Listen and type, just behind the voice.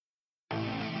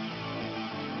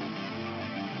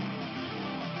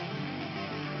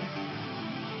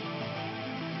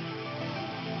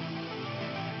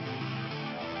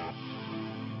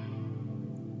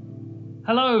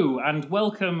Hello and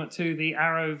welcome to the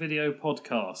Arrow Video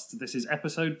Podcast. This is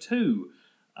episode 2.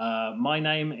 My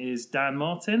name is Dan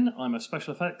Martin. I'm a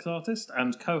special effects artist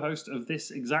and co-host of this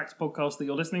exact podcast that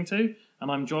you're listening to.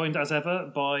 And I'm joined as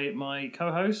ever by my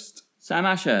co-host... Sam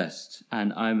Ashurst,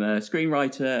 and I'm a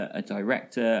screenwriter, a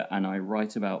director, and I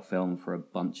write about film for a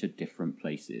bunch of different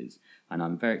places. And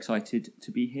I'm very excited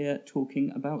to be here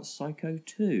talking about Psycho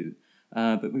 2.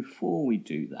 But before we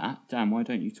do that, Dan, why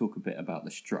don't you talk a bit about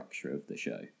the structure of the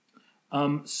show?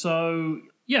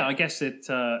 I guess it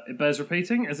bears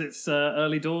repeating as it's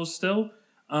early doors still.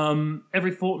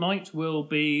 Every fortnight we'll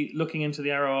be looking into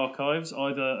the Arrow archives,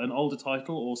 either an older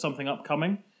title or something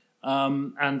upcoming,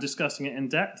 and discussing it in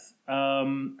depth.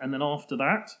 And then after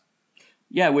that...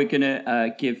 Yeah, we're going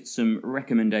to give some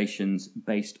recommendations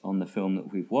based on the film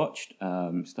that we've watched,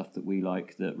 stuff that we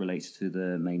like that relates to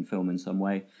the main film in some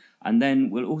way. And then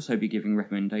we'll also be giving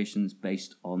recommendations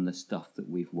based on the stuff that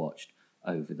we've watched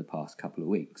over the past couple of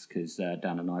weeks, because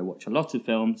Dan and I watch a lot of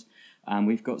films, and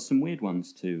we've got some weird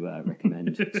ones to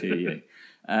recommend to you.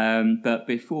 But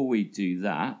before we do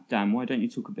that, Dan, why don't you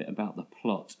talk a bit about the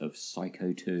plot of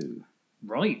Psycho 2?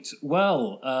 Right.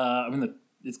 Well,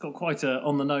 it's got quite a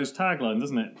on-the-nose tagline,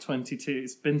 doesn't it? 22.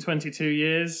 It's been 22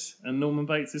 years, and Norman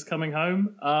Bates is coming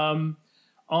home.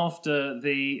 After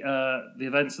the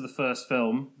events of the first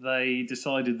film, they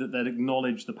decided that they'd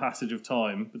acknowledge the passage of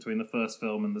time between the first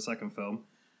film and the second film,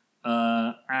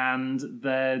 and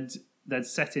they'd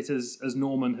set it as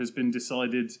Norman has been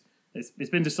decided. It's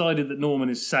been decided that Norman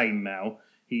is sane now.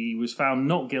 He was found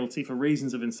not guilty for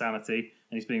reasons of insanity,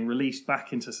 and he's being released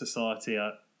back into society,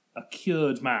 a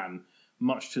cured man,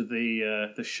 much to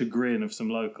the chagrin of some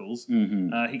locals.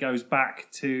 Mm-hmm. He goes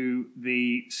back to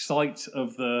the site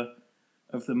of the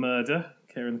murder,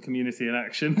 care in the community in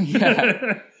action.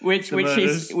 Yeah, which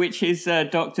his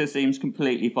doctor seems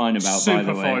completely fine about. Super by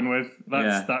the way, fine with.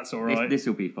 That's all right. This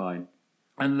will be fine.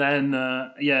 And then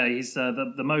he's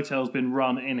the motel's been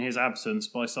run in his absence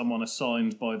by someone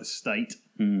assigned by the state,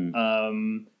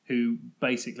 who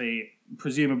basically,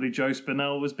 presumably Joe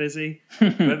Spinell was busy,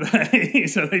 but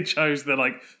so they chose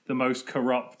the most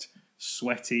corrupt,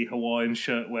 sweaty Hawaiian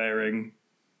shirt wearing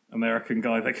American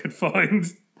guy they could find.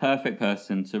 Perfect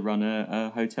person to run a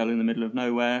hotel in the middle of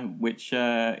nowhere, which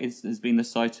has been the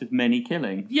site of many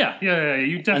killings. Yeah.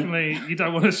 You don't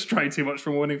want to stray too much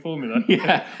from winning formula.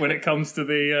 Yeah. When it comes to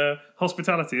the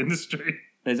hospitality industry.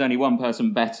 There's only one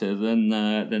person better than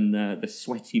the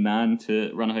sweaty man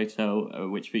to run a hotel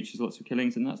which features lots of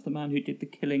killings, and that's the man who did the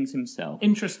killings himself.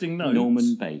 Interesting note.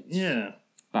 Norman Bates. Yeah.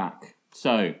 Back.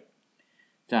 So,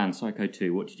 Dan, Psycho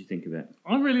 2, what did you think of it?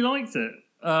 I really liked it.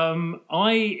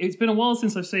 It's been a while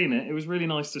since I've seen it. It was really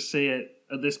nice to see it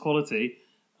at this quality.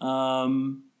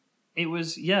 It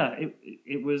was.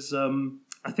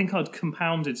 I think I'd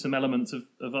compounded some elements of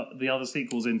the other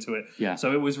sequels into it. Yeah.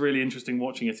 So it was really interesting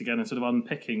watching it again and sort of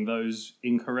unpicking those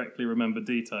incorrectly remembered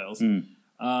details.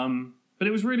 But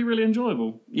it was really, really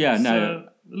enjoyable. Yeah, it's, no.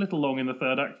 A little long in the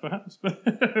third act, perhaps, but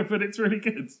it's really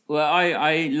good. Well,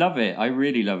 I love it. I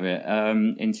really love it.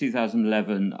 In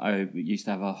 2011, I used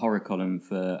to have a horror column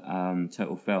for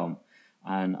Total Film,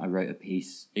 and I wrote a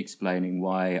piece explaining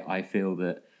why I feel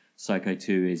that Psycho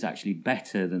 2 is actually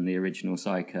better than the original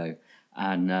Psycho.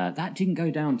 And that didn't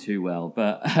go down too well,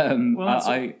 but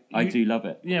I do love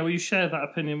it. Yeah, well, you share that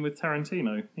opinion with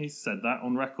Tarantino. He's said that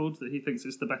on record, that he thinks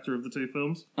it's the better of the two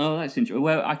films. Oh, that's interesting.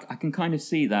 Well, I can kind of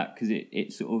see that, because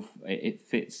it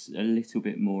fits a little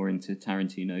bit more into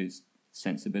Tarantino's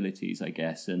sensibilities, I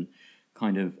guess, and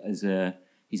kind of he's a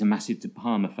massive De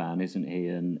Palma fan, isn't he?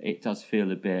 And it does feel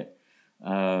a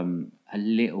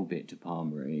little bit De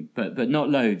Palma-y, but not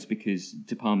loads, because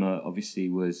De Palma obviously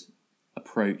was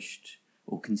approached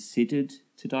or considered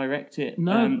to direct it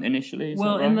initially.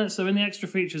 Well, right? in the extra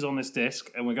features on this disc,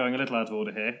 and we're going a little out of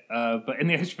order here, but in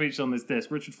the extra features on this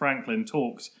disc, Richard Franklin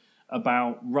talks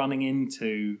about running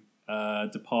into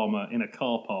De Palma in a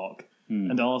car park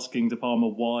and asking De Palma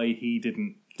why he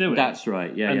didn't do it. That's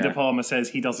right, yeah. And De Palma says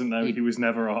he doesn't know, he was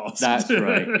never asked. That's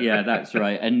right, yeah, that's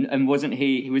right. And wasn't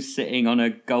he was sitting on a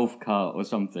golf cart or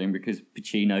something because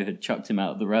Pacino had chucked him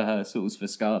out of the rehearsals for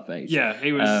Scarface. Yeah,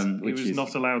 he was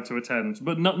not allowed to attend.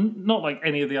 But not like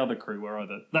any of the other crew were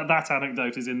either. That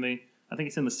anecdote is I think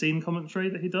it's in the scene commentary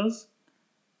that he does.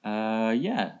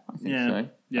 Yeah, I think so.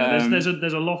 Yeah, there's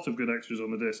a lot of good extras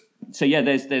on the disc. So yeah,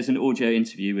 there's an audio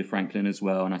interview with Franklin as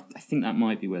well, and I think that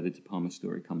might be where the De Palma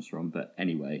story comes from. But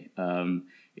anyway,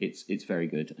 it's very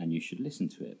good, and you should listen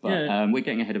to it. But we're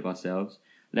getting ahead of ourselves.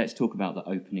 Let's talk about the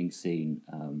opening scene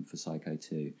for Psycho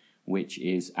 2, which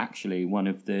is actually one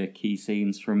of the key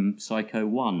scenes from Psycho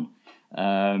 1,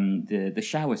 the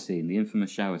shower scene, the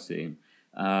infamous shower scene.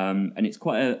 And it's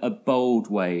quite a bold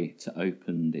way to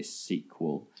open this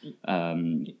sequel.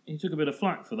 He took a bit of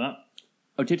flack for that.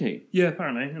 Oh, did he? Yeah,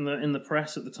 apparently in the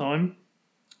press at the time.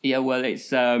 Yeah, well,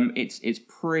 it's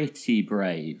pretty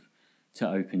brave to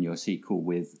open your sequel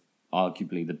with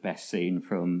arguably the best scene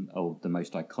or the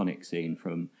most iconic scene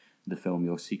from the film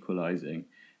you're sequelizing.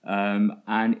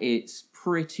 And it's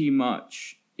pretty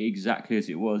much exactly as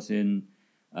it was in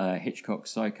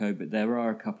Hitchcock's Psycho, but there are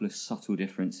a couple of subtle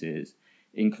differences,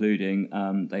 including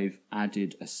they've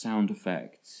added a sound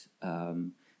effect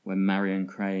when Marion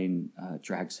Crane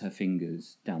drags her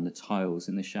fingers down the tiles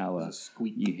in the shower. A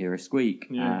squeak. You hear a squeak,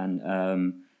 Yeah.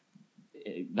 and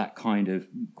that kind of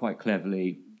quite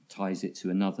cleverly ties it to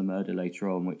another murder later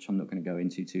on, which I'm not going to go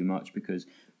into too much because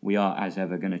we are, as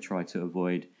ever, going to try to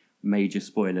avoid major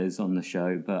spoilers on the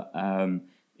show. But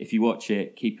if you watch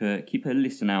it, keep a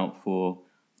listen out for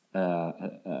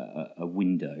a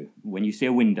window. When you see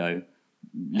a window,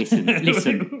 listen.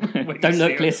 Don't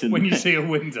look, listen. When you see a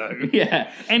window.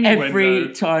 Yeah. Any Every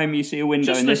window. time you see a window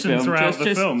Just in this listen film, throughout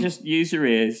the film. just use your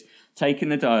ears, take in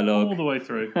the dialogue. All the way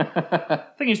through.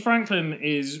 Thing is, Franklin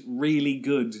is really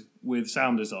good with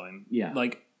sound design. Yeah.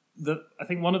 Like, I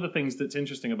think one of the things that's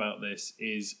interesting about this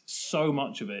is so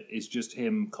much of it is just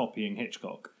him copying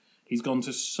Hitchcock. He's gone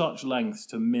to such lengths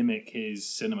to mimic his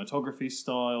cinematography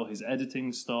style, his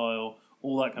editing style,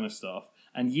 all that kind of stuff.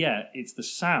 And yet, it's the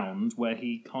sound where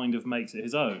he kind of makes it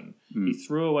his own. He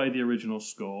threw away the original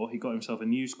score. He got himself a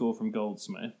new score from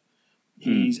Goldsmith.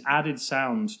 He's added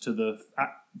sound to the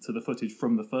footage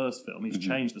from the first film. He's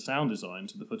changed the sound design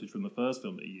to the footage from the first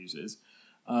film that he uses.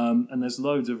 And there's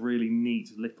loads of really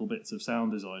neat little bits of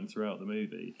sound design throughout the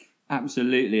movie.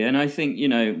 Absolutely, and I think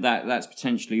that's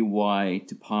potentially why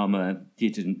De Palma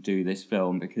didn't do this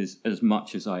film, because as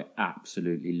much as I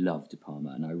absolutely love De Palma,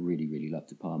 and I really, really love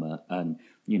De Palma, and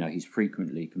he's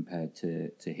frequently compared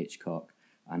to Hitchcock,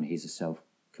 and he's a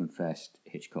self-confessed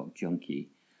Hitchcock junkie,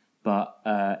 but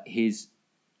his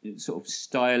sort of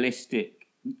stylistic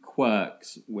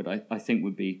quirks I think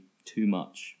would be too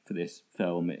much for this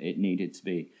film. It needed to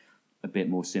be a bit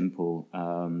more simple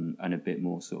and a bit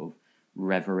more sort of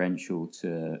reverential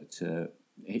to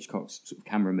Hitchcock's sort of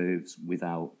camera moves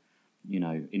without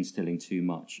instilling too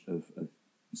much of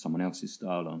someone else's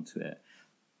style onto it.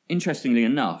 Interestingly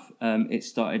enough, it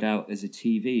started out as a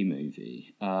TV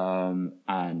movie,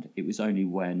 and it was only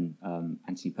when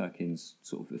Anthony Perkins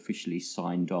sort of officially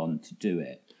signed on to do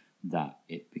it that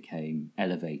it became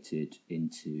elevated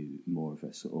into more of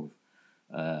a sort of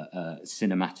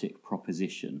cinematic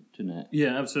proposition, didn't it?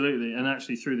 Yeah, absolutely. And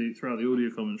actually, throughout the audio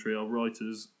commentary, our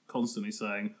writers constantly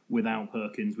saying, without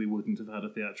Perkins, we wouldn't have had a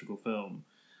theatrical film.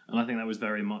 And I think that was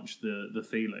very much the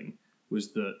feeling,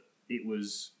 was that it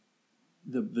was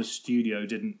the studio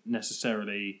didn't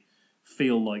necessarily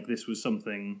feel like this was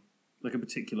something like a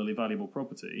particularly valuable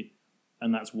property,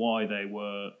 and that's why they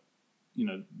were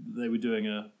doing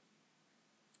a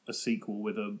sequel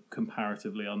with a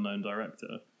comparatively unknown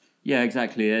director. Yeah,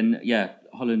 exactly. And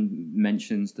Holland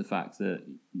mentions the fact that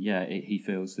he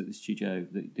feels that the studio,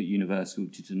 that Universal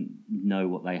didn't know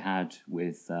what they had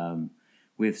with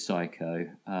Psycho,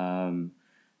 and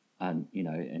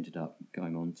it ended up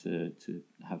going on to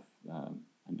have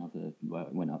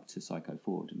went up to Psycho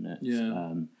 4, didn't it?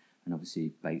 Yeah. And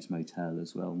obviously Bates Motel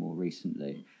as well more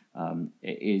recently.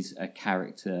 It is a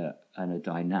character and a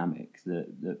dynamic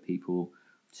that people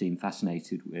seem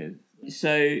fascinated with.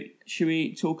 So, should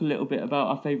we talk a little bit about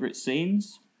our favourite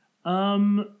scenes?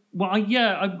 To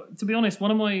be honest,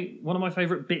 one of my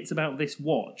favourite bits about this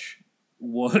watch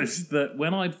was that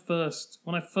when I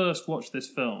first watched this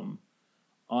film,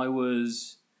 I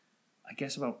was, I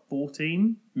guess, about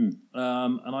 14, and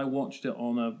I watched it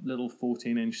on a little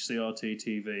 14-inch CRT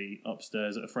TV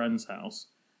upstairs at a friend's house,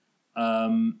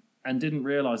 and didn't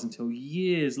realise until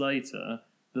years later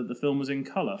that the film was in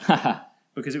colour.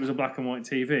 Because it was a black and white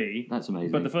TV. That's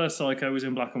amazing. But the first Psycho was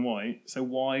in black and white, so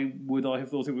why would I have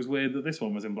thought it was weird that this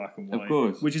one was in black and white? Of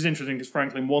course. Which is interesting because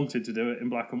Franklin wanted to do it in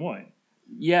black and white.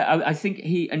 Yeah, I think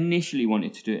he initially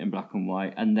wanted to do it in black and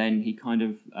white, and then he kind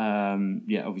of,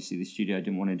 obviously the studio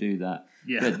didn't want to do that.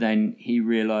 Yeah. But then he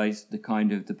realised the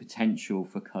potential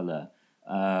for colour,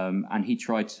 and he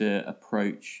tried to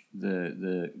approach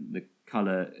the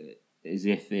colour as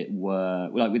if it were,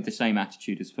 like, with the same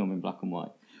attitude as film in black and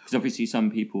white. Because obviously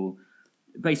some people,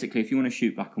 basically, if you want to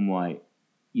shoot black and white,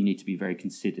 you need to be very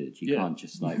considered. You can't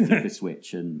just like flip a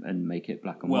switch and make it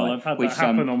black and white. Well, I've had that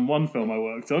happen on one film I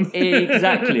worked on.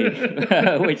 Exactly,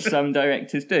 which some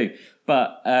directors do.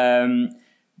 But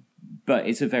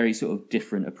it's a very sort of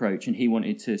different approach, and he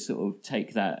wanted to sort of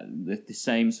take that the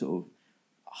same sort of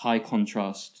high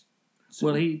contrast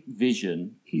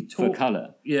vision he for talk-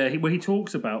 colour. Yeah, he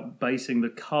talks about basing the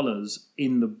colours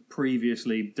in the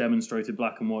previously demonstrated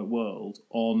black and white world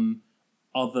on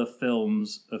other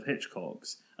films of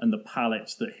Hitchcock's and the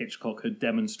palettes that Hitchcock had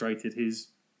demonstrated his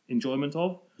enjoyment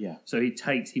of. Yeah. So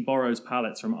he borrows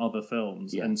palettes from other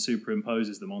films Yeah. and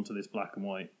superimposes them onto this black and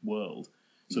white world,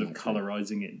 sort of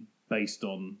colorizing it based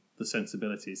on the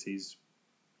sensibilities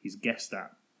he's guessed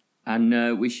at.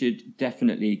 And we should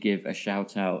definitely give a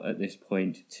shout out at this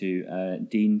point to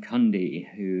Dean Cundy,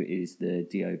 who is the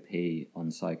DOP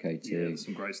on Psycho 2. Yeah, there's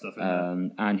some great stuff in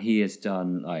there. And he has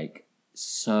done like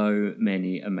so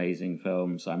many amazing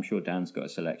films. I'm sure Dan's got a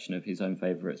selection of his own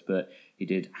favourites, but he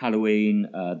did Halloween,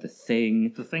 The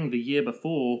Thing. The Thing the year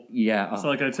before Yeah.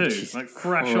 Psycho 2, which is like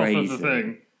fresh off of The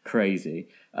Thing. Crazy.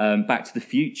 Back to the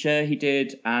Future he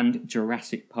did, and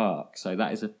Jurassic Park. So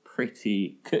that is a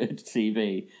pretty good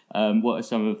CV. What are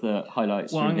some of the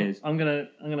highlights from his? I'm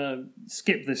gonna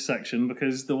skip this section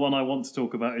because the one I want to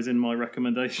talk about is in my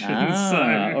recommendations.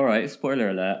 All right, spoiler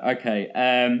alert. Okay,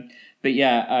 but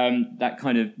yeah, that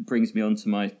kind of brings me on to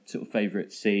my sort of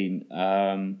favourite scene,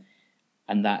 and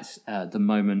that's the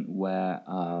moment where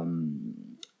I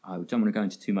don't want to go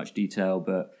into too much detail,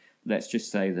 but let's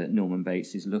just say that Norman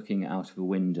Bates is looking out of a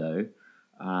window,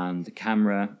 and the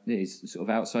camera is sort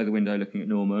of outside the window looking at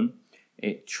Norman.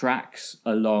 It tracks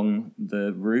along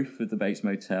the roof of the Bates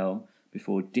Motel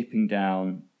before dipping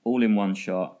down all in one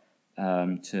shot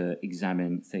to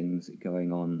examine things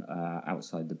going on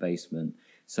outside the basement.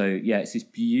 So yeah, it's this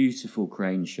beautiful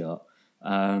crane shot,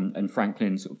 and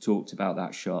Franklin sort of talked about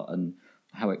that shot and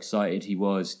how excited he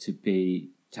was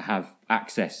to have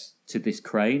access to this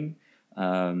crane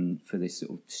for this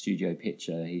sort of studio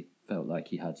picture. He felt like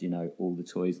he had, all the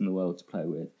toys in the world to play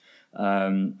with.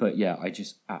 But yeah, I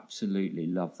just absolutely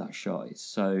love that shot. It's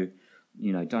so,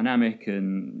 dynamic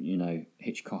and,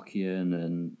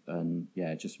 Hitchcockian and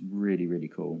yeah, just really, really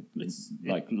cool. It's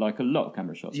like a lot of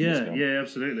camera shots in this film. Yeah,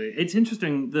 absolutely. It's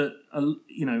interesting that,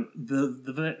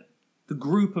 the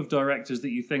group of directors that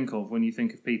you think of when you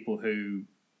think of people who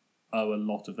owe a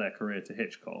lot of their career to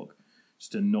Hitchcock,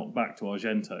 just to knock back to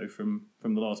Argento from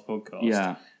the last podcast.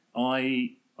 Yeah.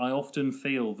 I often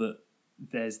feel that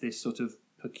there's this sort of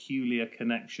peculiar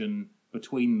connection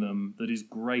between them that is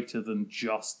greater than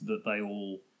just that they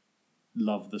all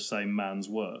love the same man's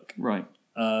work. Right.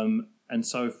 And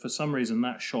so for some reason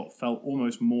that shot felt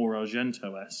almost more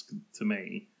Argento-esque to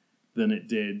me than it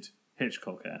did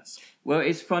Hitchcock-esque. Well,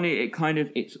 it's funny,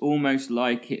 it's almost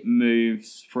like it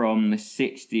moves from the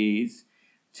 60s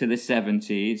to the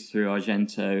 70s through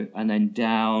Argento, and then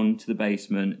down to the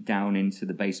basement, down into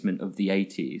the basement of the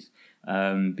 80s,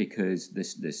 because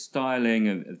the styling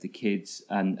of the kids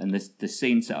and the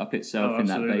scene set up itself in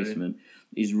that basement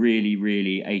is really,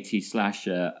 really 80s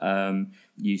slasher.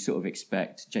 You sort of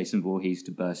expect Jason Voorhees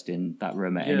to burst in that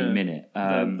room at any minute.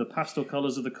 The pastel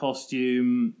colours of the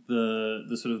costume,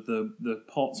 the sort of the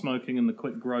pot smoking and the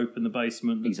quick grope in the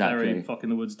basement. That's very Fuck in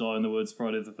the Woods, Die in the Woods,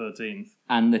 Friday the 13th.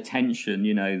 And the tension,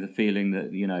 the feeling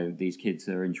that, these kids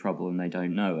are in trouble and they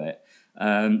don't know it.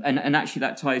 And actually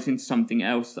that ties into something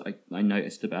else that I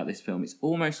noticed about this film. It's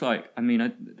almost like,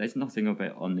 there's nothing of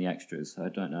it on the extras, so I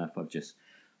don't know if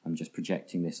I'm just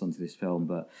projecting this onto this film,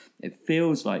 but it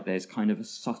feels like there's kind of a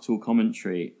subtle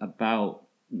commentary about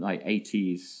like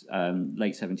 80s,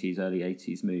 late 70s, early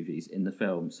 80s movies in the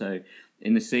film. So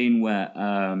in the scene where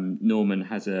Norman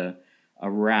has a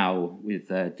row with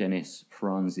Dennis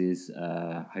Franz's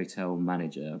hotel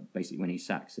manager, basically when he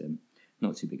sacks him,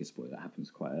 not too big a spoiler, that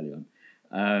happens quite early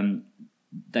on.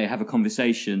 They have a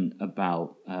conversation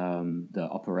about the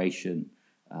operation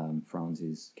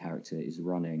Franz's character is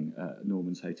running at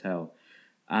Norman's hotel.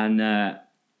 And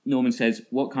Norman says,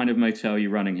 "What kind of motel are you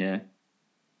running here?"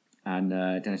 And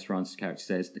Dennis Franz's character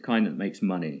says, "The kind that makes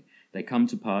money. They come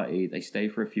to party, they stay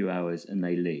for a few hours, and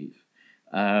they leave."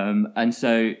 And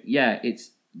so, yeah,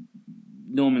 it's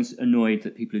Norman's annoyed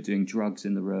that people are doing drugs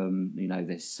in the room.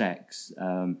 There's sex.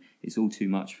 It's all too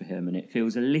much for him, and it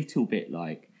feels a little bit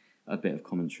like a bit of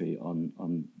commentary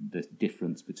on the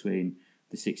difference between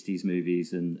the 60s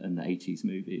movies and the 80s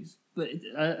movies. But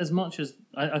as much as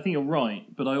I think you're right,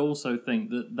 but I also think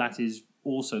that is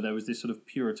also there was this sort of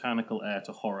puritanical air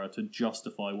to horror to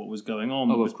justify what was going on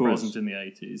that was present in the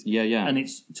 80s. Yeah. And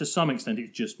it's to some extent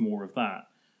it's just more of that.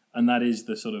 And that is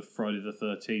the sort of Friday the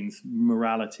 13th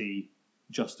morality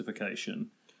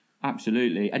justification.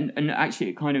 Absolutely. And actually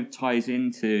it kind of ties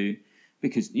into,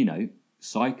 because,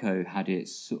 Psycho had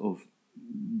its sort of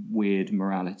weird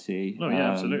morality. Oh, yeah,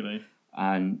 absolutely.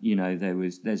 And,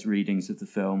 there's readings of the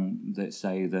film that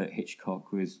say that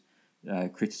Hitchcock was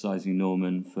criticising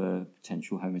Norman for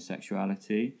potential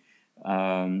homosexuality.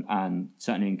 And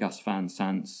certainly in Gus Van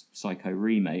Sant's Psycho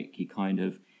remake, he kind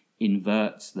of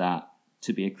inverts that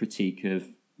to be a critique of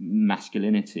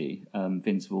masculinity.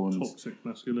 Vince Vaughn's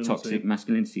toxic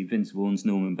masculinity. Vince Vaughn's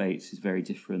Norman Bates is very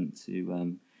different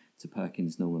to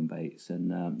Perkins' Norman Bates,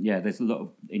 and there's a lot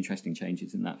of interesting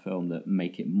changes in that film that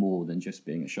make it more than just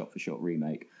being a shot-for-shot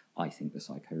remake. I think the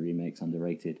Psycho remake's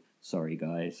underrated. Sorry,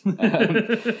 guys. But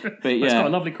It's got a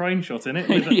lovely crane shot in it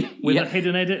with a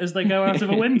hidden edit as they go out of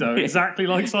a window, exactly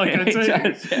like Psycho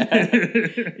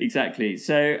 2. Exactly.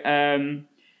 So,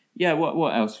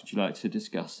 what else would you like to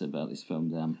discuss about this film,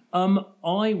 Dan?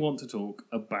 I want to talk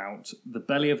about The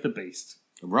Belly of the Beast.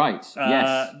 Right,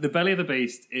 yes. The Belly of the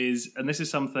Beast is, and this is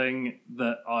something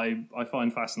that I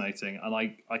find fascinating, and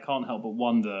I can't help but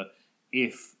wonder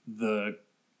if the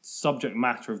subject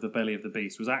matter of The Belly of the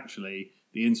Beast was actually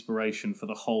the inspiration for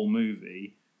the whole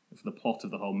movie, for the plot of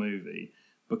the whole movie,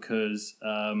 because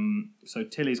so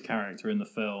Tilly's character in the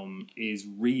film is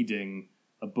reading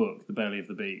a book, The Belly of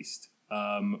the Beast,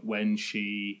 when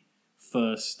she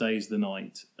first stays the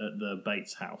night at the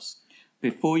Bates house.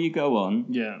 Before you go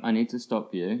on, I need to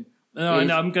stop you. No,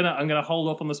 I'm gonna hold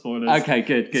off on the spoilers. Okay,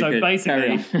 good. So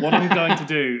basically, what I'm going to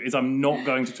do is I'm not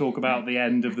going to talk about the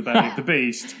end of The Belly of the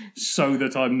Beast, so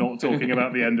that I'm not talking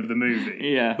about the end of the movie.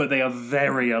 Yeah. But they are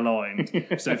very aligned.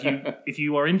 So if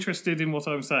you are interested in what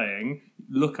I'm saying,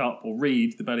 look up or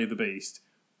read The Belly of the Beast,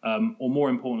 or more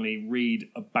importantly, read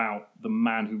about the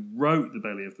man who wrote The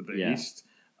Belly of the Beast,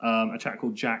 a chap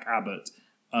called Jack Abbott,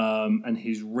 and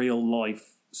his real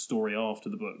life story after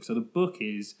the book. So the book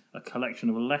is a collection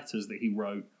of letters that he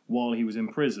wrote while he was in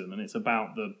prison, and it's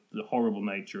about the horrible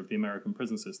nature of the American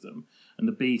prison system. And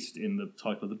the beast in the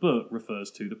title of the book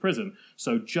refers to the prison.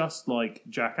 So just like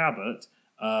Jack Abbott,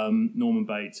 Norman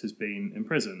Bates has been in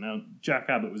prison. Now, Jack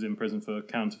Abbott was in prison for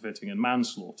counterfeiting and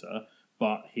manslaughter,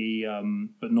 but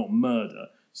not murder.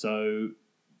 So,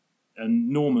 and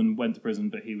Norman went to prison,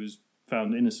 but he was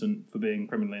found innocent for being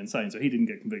criminally insane, so he didn't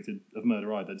get convicted of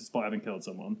murder either, despite having killed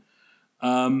someone.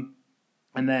 And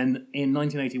then in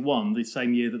 1981, the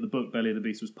same year that the book Belly of the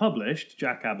Beast was published,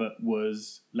 Jack Abbott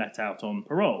was let out on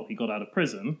parole. He got out of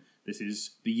prison. This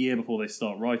is the year before they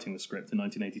start writing the script in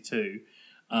 1982.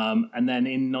 And then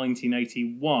in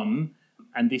 1981,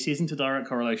 and this isn't a direct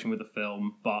correlation with the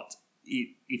film, but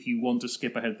if you want to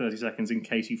skip ahead 30 seconds in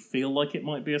case you feel like it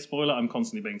might be a spoiler, I'm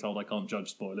constantly being told I can't judge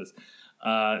spoilers,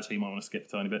 so you might want to skip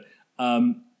a tiny bit.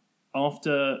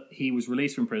 After he was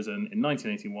released from prison in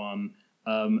 1981,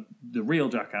 the real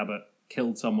Jack Abbott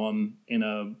killed someone in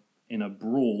a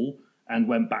brawl and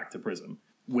went back to prison,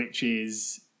 which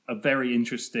is a very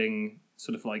interesting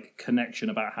sort of like connection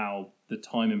about how the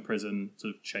time in prison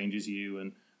sort of changes you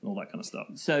and all that kind of stuff.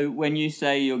 So when you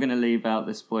say you're going to leave out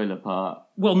the spoiler part...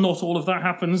 Well, not all of that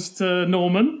happens to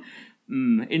Norman.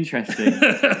 Interesting.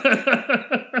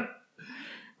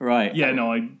 Right. Yeah,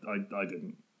 no, I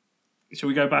didn't. Shall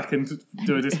we go back and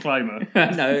do a disclaimer?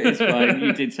 No, it's fine.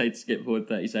 You did say to skip forward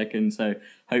 30 seconds, so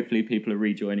hopefully people are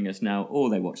rejoining us now, or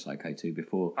they watched Psycho 2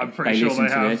 before. I'm pretty sure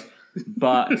they have. This,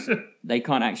 but they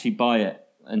can't actually buy it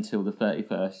until the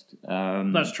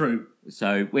 31st. That's true.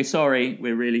 So we're sorry.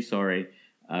 We're really sorry.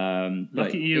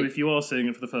 Lucky you if you are seeing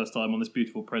it for the first time on this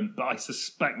beautiful print, but I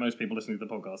suspect most people listening to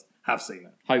the podcast have seen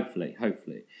it. Hopefully.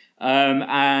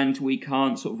 And we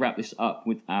can't sort of wrap this up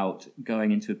without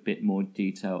going into a bit more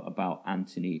detail about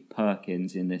Anthony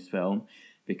Perkins in this film,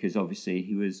 because obviously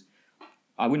he was,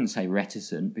 I wouldn't say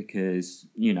reticent, because,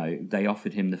 you know, they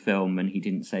offered him the film and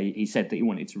he said that he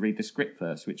wanted to read the script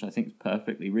first, which I think is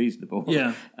perfectly reasonable.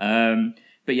 Yeah.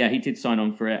 But yeah, he did sign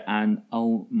on for it, and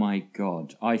oh my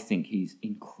God, I think he's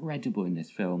incredible in this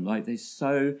film. Like, there's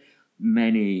so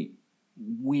many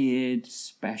weird,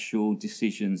 special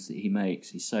decisions that he makes.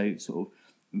 He's so sort of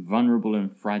vulnerable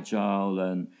and fragile,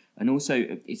 and also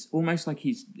it's almost like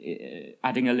he's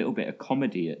adding a little bit of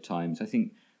comedy at times. I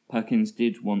think Perkins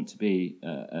did want to be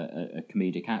a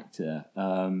comedic actor.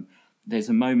 There's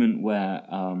a moment where,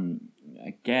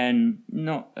 again,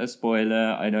 not a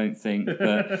spoiler, I don't think,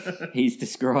 but he's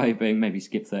describing, maybe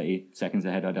skip 30 seconds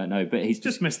ahead, I don't know, but he's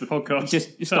just missed the podcast.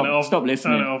 Just stop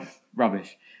listening. Turn it off.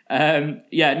 Rubbish.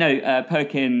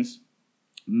 Perkins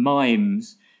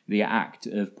mimes the act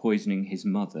of poisoning his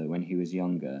mother when he was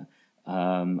younger,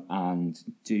 and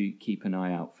do keep an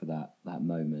eye out for that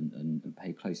moment and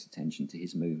pay close attention to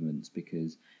his movements,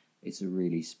 because it's a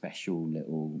really special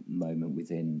little moment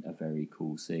within a very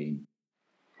cool scene.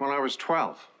 When I was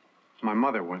 12, my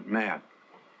mother went mad.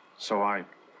 So I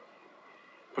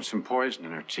put some poison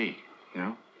in her tea, you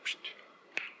know?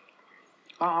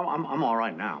 I'm all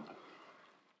right now.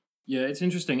 Yeah, it's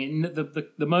interesting.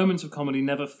 The moments of comedy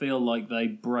never feel like they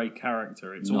break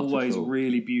character. It's Not at always all.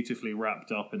 really beautifully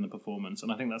wrapped up in the performance,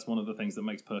 and I think that's one of the things that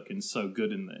makes Perkins so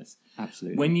good in this.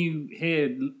 Absolutely. When you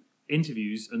hear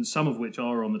interviews, and some of which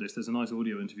are on the disc, there's a nice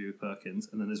audio interview with Perkins,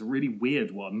 and then there's a really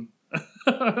weird one,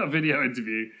 a video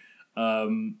interview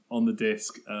on the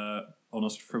disc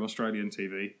from Australian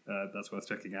TV. That's worth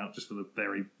checking out, just for the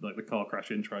the car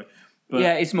crash intro. But,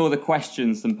 yeah, it's more the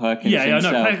questions than Perkins yeah,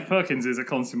 himself. I know. Perkins is a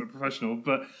consummate professional,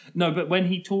 but when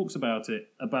he talks about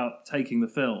taking the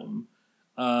film,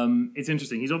 it's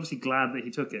interesting. He's obviously glad that he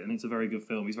took it, and it's a very good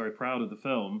film. He's very proud of the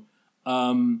film.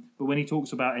 But when he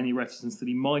talks about any reticence that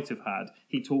he might have had,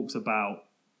 he talks about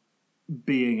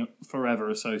being forever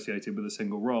associated with a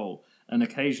single role. And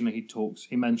occasionally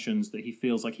he mentions that he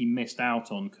feels like he missed out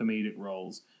on comedic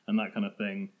roles and that kind of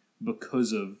thing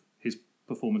because of his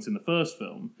performance in the first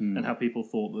film and how people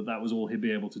thought that was all he'd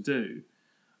be able to do.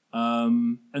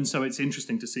 And so it's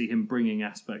interesting to see him bringing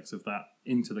aspects of that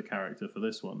into the character for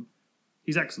this one.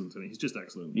 He's excellent, isn't he? He's just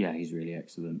excellent. Yeah, he's really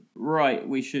excellent. Right,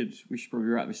 we should probably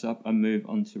wrap this up and move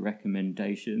on to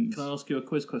recommendations. Can I ask you a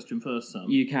quiz question first, Sam?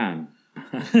 You can.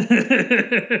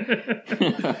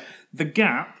 The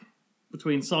gap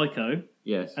between Psycho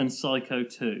Yes. and Psycho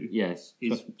 2. Yes.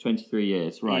 23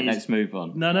 years. Right, let's move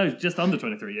on. No, just under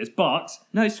 23 years, but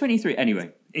No, it's 23.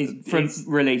 Anyway, from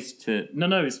release to...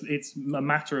 No, it's a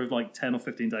matter of like 10 or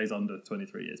 15 days under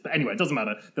 23 years. But anyway, it doesn't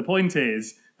matter. The point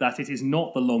is that it is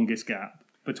not the longest gap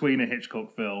between a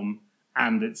Hitchcock film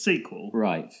and its sequel.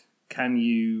 Right. Can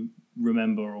you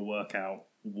remember or work out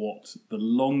what the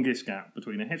longest gap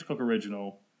between a Hitchcock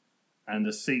original and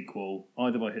a sequel,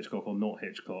 either by Hitchcock or not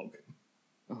Hitchcock,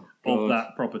 of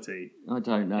that property? I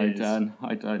don't know, Dan.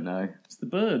 I don't know. It's The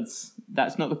Birds.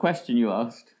 That's not the question you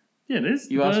asked. Yeah, it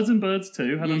is. You The asked- Birds and Birds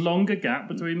 2 had a longer gap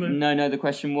between them. No, the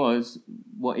question was,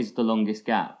 what is the longest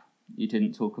gap? You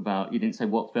didn't say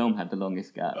what film had the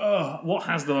longest gap. What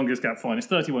has the longest gap? Fine, it's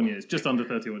 31 years, just under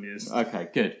 31 years. Okay,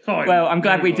 good. Fine. Well, I'm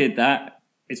glad we Very did that.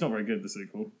 It's not very good, the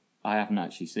sequel. I haven't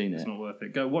actually seen it. It's not worth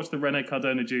it. Go watch the Rene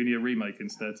Cardona Jr. remake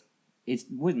instead.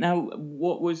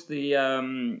 What was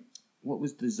the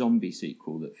zombie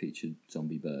sequel that featured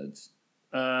zombie birds?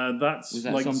 That's Was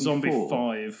that like Zombie Zombie 4?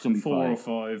 5. Zombie 4 or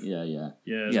 5. 5.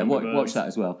 Yeah. Zombie Watch Birds. that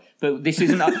as well. But this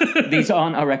isn't. These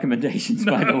aren't our recommendations,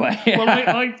 by the way.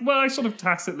 Well, I sort of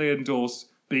tacitly endorse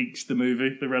Beach, the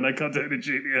movie, the Rene Cardona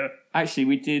Jr. Actually,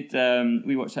 we did.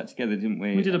 We watched that together, didn't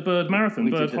we? We did a bird marathon,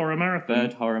 We bird did a horror marathon.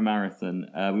 Bird horror marathon.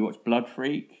 We watched Blood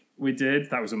Freak, We did.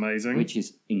 That was amazing. which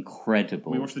is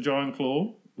incredible. We watched The Giant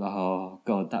Claw. Oh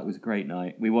God, that was a great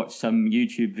night. We watched some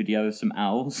YouTube video of some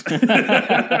owls. Well,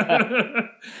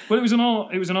 it was an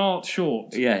art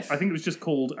short. Yes. I think it was just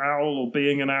called Owl or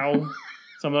Being an Owl,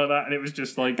 something like that. And it was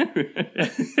just like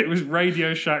it was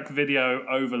Radio Shack video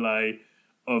overlay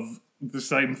of the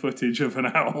same footage of an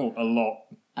owl a lot.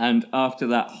 And after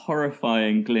that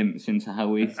horrifying glimpse into how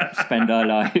we spend our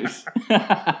lives,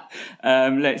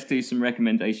 let's do some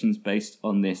recommendations based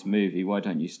on this movie. Why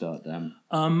don't you start, Dan?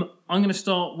 I'm going to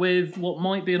start with what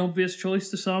might be an obvious choice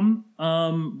to some.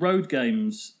 Road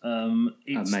Games.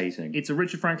 It's, Amazing. It's a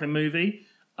Richard Franklin movie.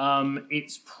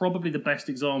 It's probably the best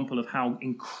example of how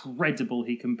incredible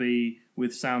he can be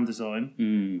with sound design.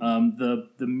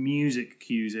 The music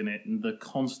cues in it and the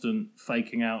constant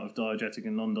faking out of diegetic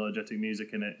and non-diegetic music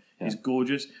in it is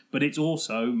gorgeous. But it's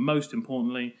also, most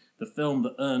importantly, the film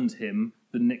that earned him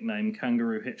the nickname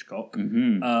Kangaroo Hitchcock,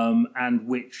 and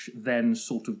which then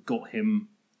sort of got him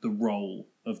the role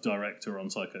of director on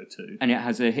Psycho 2. And it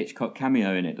has a Hitchcock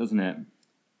cameo in it, doesn't it?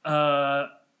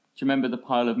 Do you remember the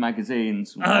pile of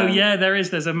magazines? Oh yeah,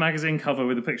 there's a magazine cover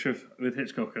with a picture with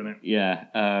Hitchcock in it. Yeah,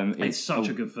 it's such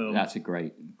a good film. That's a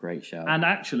great show. And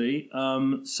actually,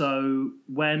 so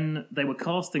when they were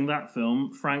casting that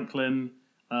film, Franklin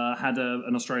had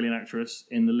an Australian actress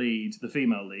in the lead, the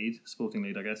female lead, sporting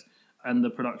lead, I guess. And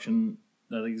the production,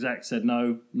 the exec said,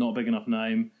 no, not a big enough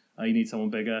name. You need someone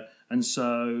bigger. And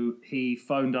so he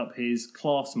phoned up his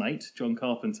classmate, John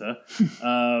Carpenter,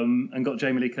 and got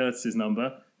Jamie Lee Curtis's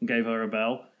number and gave her a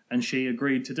bell. And she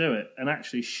agreed to do it. And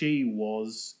actually, she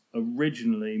was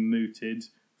originally mooted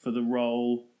for the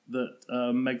role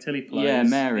that Meg Tilly plays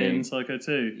Mary. in Psycho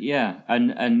 2. Yeah,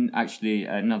 and actually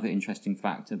another interesting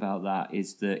fact about that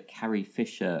is that Carrie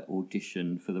Fisher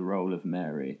auditioned for the role of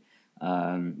Mary,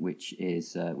 which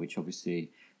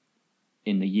obviously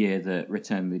in the year that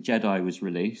Return of the Jedi was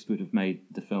released would have made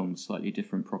the film a slightly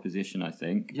different proposition, I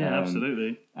think. Yeah,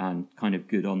 absolutely. And kind of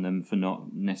good on them for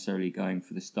not necessarily going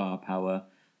for the star power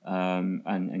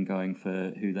and going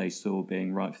for who they saw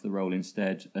being right for the role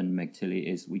instead. And Meg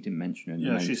Tilly we didn't mention her in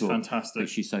the main she's talk, fantastic. but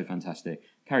she's so fantastic.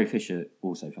 Carrie Fisher,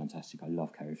 also fantastic. I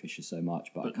love Carrie Fisher so much,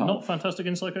 but I can't. Not fantastic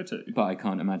in Psycho 2. But I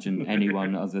can't imagine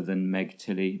anyone other than Meg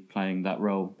Tilly playing that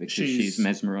role because she's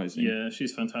mesmerising. Yeah,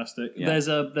 she's fantastic. Yeah. There's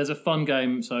a fun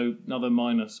game, so another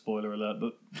minor spoiler alert,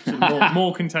 but sort of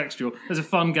more contextual. There's a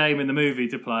fun game in the movie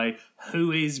to play.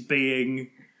 Who is being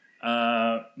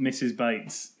Mrs.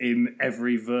 Bates in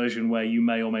every version where you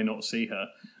may or may not see her?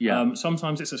 Yeah.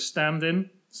 Sometimes it's a stand-in.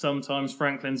 Sometimes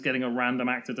Franklin's getting a random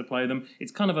actor to play them.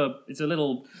 It's kind of a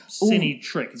little cinny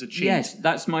trick. It's a cheat. Yes,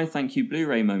 that's my thank you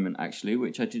Blu-ray moment actually,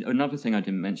 which I did. Another thing I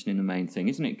didn't mention in the main thing.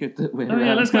 Isn't it good that we're? Oh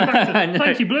yeah, let's go back to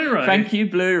thank you Blu-ray. Thank you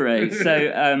Blu-ray.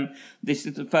 So this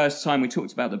is the first time we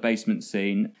talked about the basement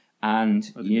scene, and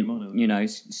you know,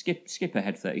 skip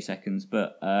ahead 30 seconds,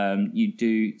 but you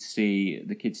do see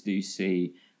the kids do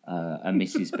see a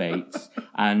Mrs. Bates,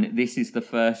 and this is the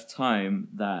first time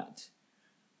that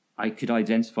I could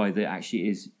identify that actually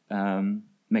is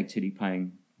Meg Tilly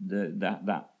playing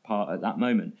that part at that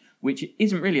moment, which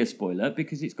isn't really a spoiler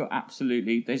because it's got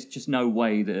there's just no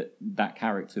way that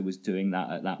character was doing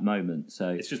that at that moment. So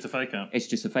it's just a fake out. It's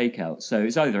just a fake out. So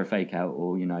it's either a fake out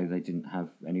or, you know, they didn't have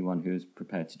anyone who was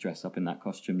prepared to dress up in that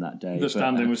costume that day. The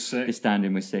stand-in was sick. The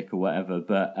stand-in was sick or whatever.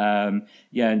 But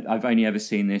yeah, I've only ever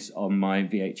seen this on my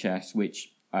VHS,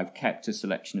 which I've kept a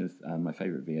selection of my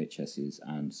favourite VHSs,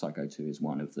 and Psycho 2 is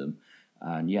one of them.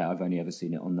 And yeah, I've only ever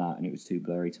seen it on that, and it was too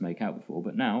blurry to make out before.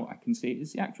 But now I can see it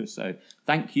as the actress. So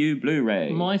thank you,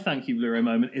 Blu-ray. My thank you Blu-ray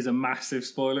moment is a massive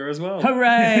spoiler as well.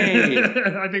 Hooray!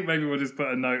 I think maybe we'll just put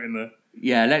a note in the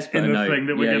let's put in a the note. thing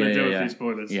that we're going to do a few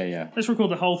spoilers. Yeah. Let's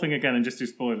record the whole thing again and just do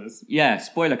spoilers. Yeah,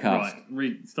 spoiler cast.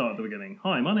 Right, start at the beginning.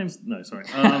 Hi, my name's sorry.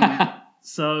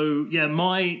 So yeah,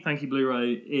 my thank you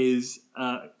Blu-ray is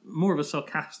more of a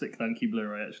sarcastic thank you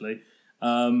Blu-ray actually.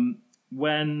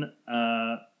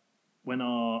 When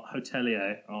our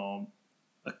hotelier,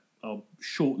 our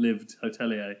short-lived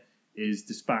hotelier, is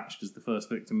dispatched as the first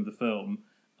victim of the film,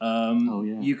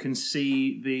 you can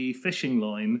see the fishing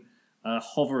line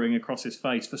hovering across his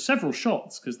face for several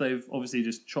shots, because they've obviously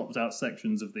just chopped out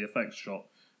sections of the effects shot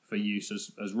for use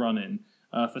as run-in.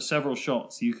 For several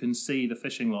shots, you can see the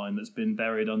fishing line that's been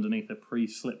buried underneath a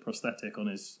pre-slip prosthetic on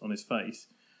his face.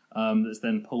 That's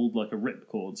then pulled like a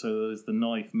ripcord, so as the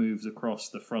knife moves across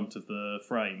the front of the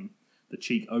frame, the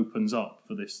cheek opens up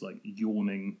for this like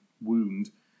yawning wound,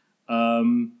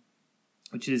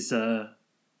 which is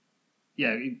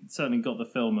it certainly got the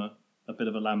film a bit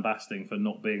of a lambasting for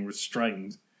not being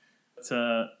restrained.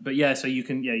 But yeah, so you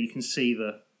can see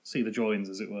the joins,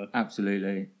 as it were.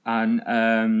 Absolutely, and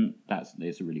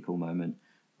it's a really cool moment.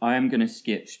 I am going to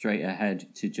skip straight ahead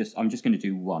I'm just going to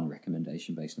do one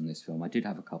recommendation based on this film. I did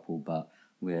have a couple, but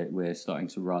we're starting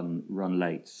to run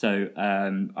late. So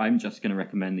I'm just going to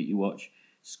recommend that you watch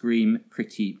Scream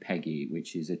Pretty Peggy,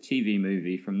 which is a TV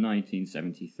movie from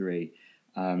 1973,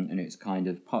 and it's kind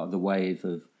of part of the wave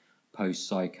of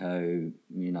post-Psycho,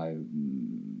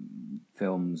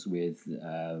 films with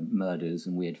murders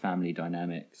and weird family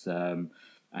dynamics, and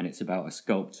it's about a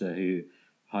sculptor who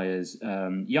hires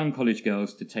young college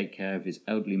girls to take care of his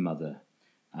elderly mother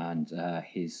and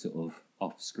his sort of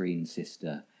off-screen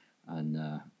sister. And,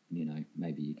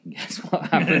 maybe you can guess what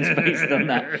happens based on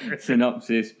that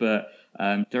synopsis. But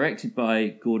directed by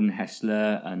Gordon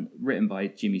Hessler and written by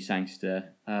Jimmy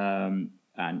Sangster,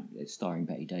 and it's starring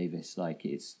Bette Davis. Like,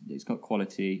 it's got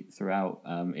quality throughout.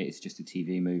 It's just a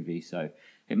TV movie, so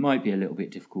it might be a little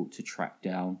bit difficult to track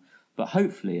down. But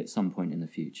hopefully at some point in the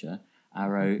future,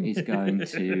 Arrow is going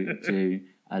to do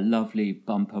a lovely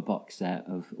bumper box set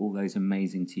of all those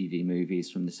amazing TV movies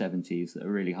from the 70s that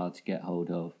are really hard to get hold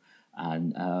of.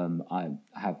 And I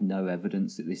have no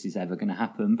evidence that this is ever going to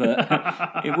happen,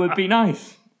 but it would be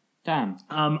nice. Damn.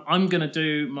 I'm going to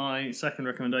do my second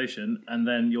recommendation, and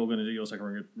then you're going to do your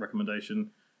second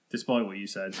recommendation, despite what you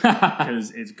said,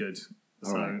 because it's good.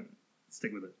 So right.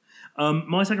 Stick with it.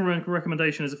 My second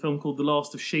recommendation is a film called The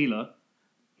Last of Sheila.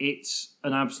 It's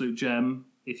an absolute gem.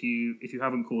 If you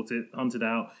haven't caught it, hunt it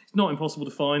out. It's not impossible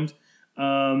to find.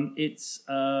 It's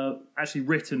actually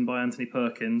written by Anthony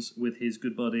Perkins with his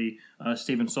good buddy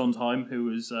Stephen Sondheim, who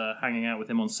was hanging out with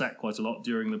him on set quite a lot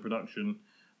during the production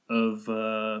of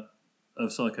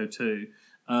Psycho 2.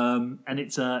 And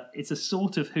it's a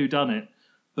sort of whodunit,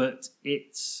 but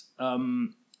it's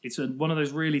one of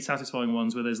those really satisfying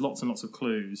ones where there's lots and lots of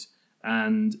clues.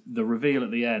 And the reveal at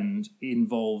the end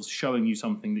involves showing you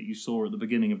something that you saw at the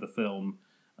beginning of the film,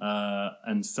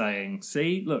 and saying,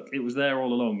 "See, look, it was there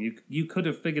all along. You could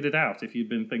have figured it out if you'd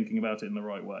been thinking about it in the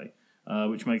right way."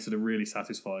 which makes it a really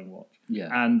satisfying watch. Yeah.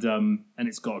 And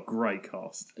it's got a great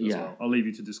cast as Yeah. well. I'll leave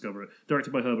you to discover it.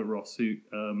 Directed by Herbert Ross, who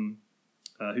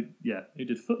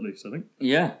did Footloose, I think.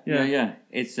 Yeah.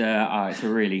 It's a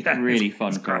really fun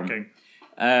It's film. cracking.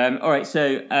 All right,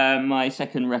 so my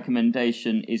second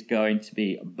recommendation is going to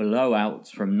be Blowout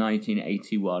from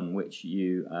 1981, which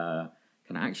you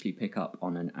can actually pick up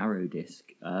on an Arrow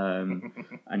disc, and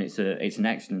it's an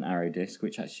excellent Arrow disc,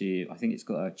 which actually I think it's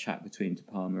got a chat between De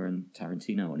Palma and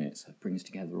Tarantino on it, so it brings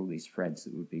together all these threads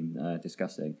that we've been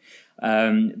discussing.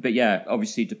 But yeah,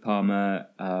 obviously De Palma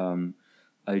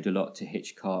owed a lot to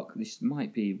Hitchcock. This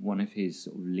might be one of his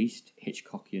sort of least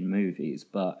Hitchcockian movies,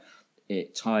 but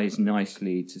it ties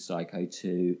nicely to Psycho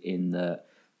 2 in that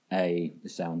the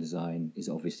sound design is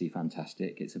obviously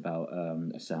fantastic. It's about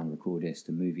a sound recordist,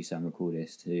 a movie sound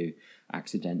recordist, who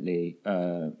accidentally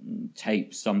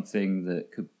tapes something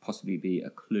that could possibly be a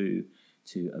clue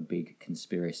to a big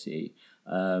conspiracy.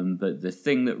 But the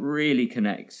thing that really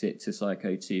connects it to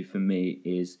Psycho 2 for me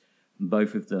is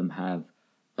both of them have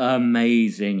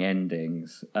amazing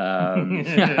endings. And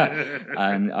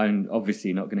I'm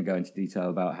obviously not going to go into detail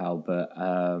about how, but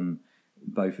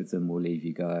both of them will leave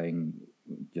you going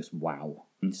just wow.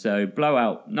 And so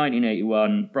Blowout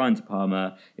 1981, Brian De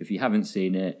Palma. If you haven't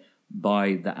seen it,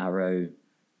 buy the Arrow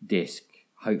disc.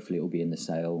 Hopefully it will be in the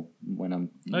sale when I'm...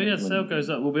 The sale goes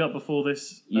up. We'll be up before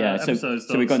this episode starts.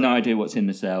 So we've got no idea what's in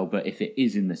the sale, but if it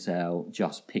is in the sale,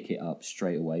 just pick it up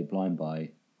straight away, blind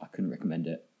buy. I couldn't recommend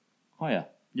it higher.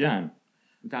 Yeah.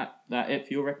 Dan, that it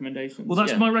for your recommendations? Well,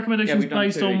 that's my recommendations we've done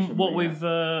based two on each, haven't what we? we've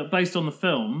based on the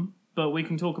film, but we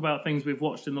can talk about things we've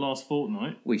watched in the last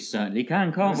fortnight. We certainly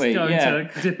can, can't we? Going Yeah.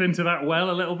 to dip into that well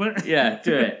a little bit. Yeah,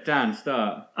 do it. Dan,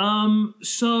 start.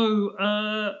 So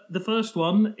the first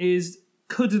one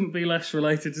couldn't be less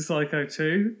related to Psycho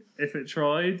 2 if it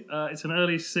tried. It's an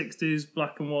early 60s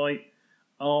black and white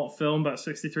art film, about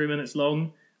 63 minutes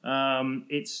long.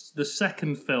 It's the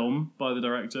second film by the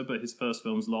director, but his first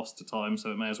film's lost to time,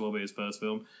 so it may as well be his first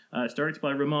film. It's directed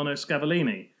by Romano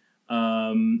Scavellini,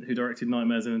 who directed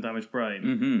Nightmares in a Damaged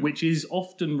Brain, which is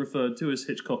often referred to as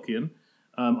Hitchcockian,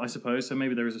 I suppose, so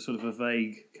maybe there is a sort of a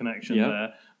vague connection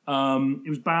there. It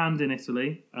was banned in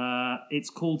Italy. It's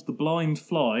called The Blind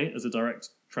Fly as a direct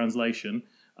translation,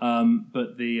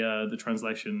 but the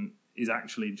translation is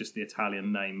actually just the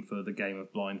Italian name for the game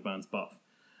of blind man's buff.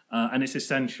 And it's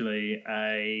essentially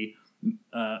a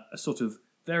sort of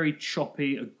very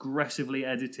choppy, aggressively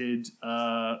edited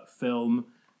film.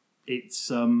 It's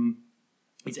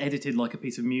edited like a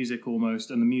piece of music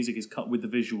almost, and the music is cut with the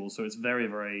visuals, so it's very,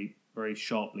 very, very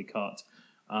sharply cut.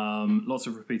 Lots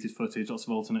of repeated footage, lots of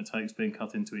alternate takes being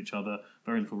cut into each other.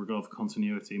 Very little regard for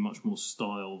continuity, much more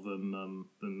style than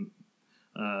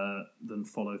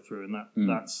follow through, and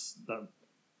that's that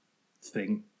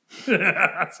thing.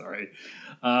 Sorry,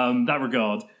 that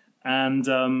regard, and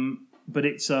but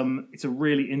it's a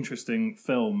really interesting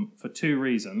film for two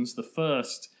reasons. The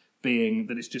first being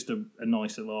that it's just a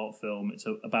nice little art film. It's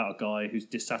about a guy who's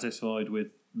dissatisfied with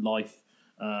life,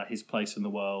 his place in the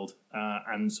world,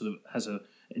 and sort of has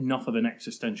enough of an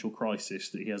existential crisis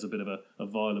that he has a bit of a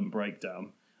violent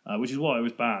breakdown, which is why it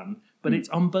was banned. But it's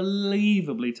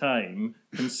unbelievably tame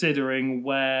considering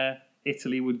where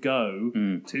Italy would go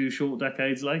 2 short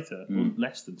decades later, or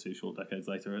less than 2 short decades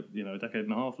later, a decade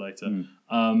and a half later,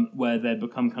 where they'd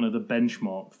become kind of the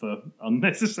benchmark for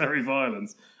unnecessary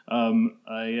violence.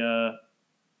 A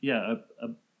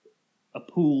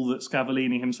pool that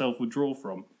Scavellini himself would draw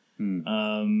from.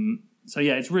 So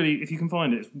yeah, it's really, if you can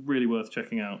find it, it's really worth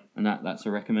checking out. And that's a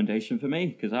recommendation for me,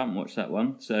 because I haven't watched that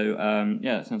one. So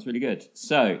that sounds really good.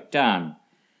 So, Dan,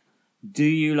 do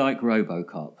you like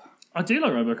RoboCop? I do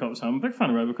like RoboCop, Sam. I'm a big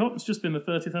fan of RoboCop. It's just been the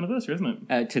 30th anniversary, isn't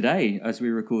it? Today, as we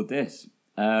record this.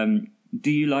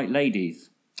 Do you like ladies?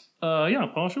 Yeah,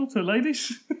 I'm partial to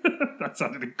ladies. That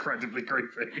sounded incredibly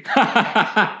creepy.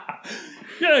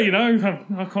 Yeah,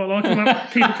 I quite like them.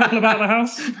 Keep a couple about the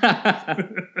house.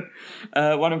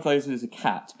 One of those is a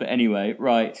cat, but anyway,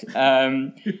 right.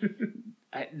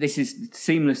 This is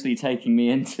seamlessly taking me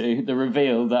into the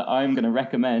reveal that I'm going to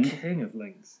recommend. King of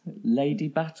Links. Lady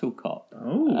Battle Cop.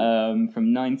 Oh.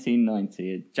 From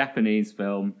 1990, a Japanese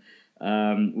film,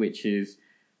 which is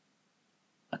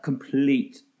a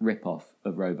complete rip-off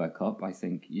of RoboCop. I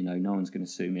think, no one's going to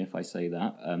sue me if I say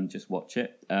that. Just watch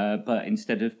it. But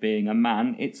instead of being a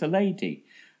man, it's a lady.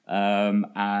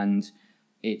 And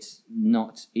it's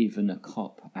not even a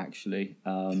cop, actually.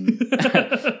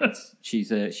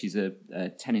 She's a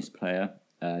tennis player,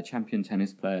 a champion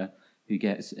tennis player, who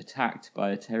gets attacked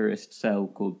by a terrorist cell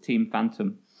called Team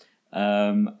Phantom.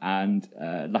 and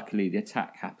luckily the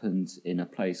attack happens in a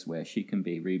place where she can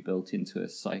be rebuilt into a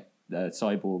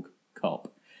cyborg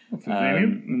cop.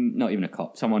 Not even a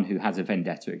cop, someone who has a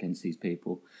vendetta against these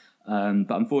people. But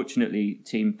unfortunately,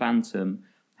 Team Phantom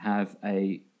have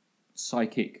a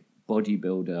psychic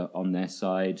bodybuilder on their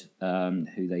side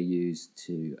who they use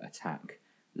to attack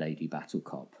Lady Battle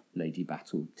Cop, Lady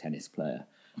Battle tennis player.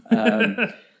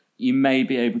 You may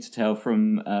be able to tell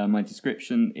from my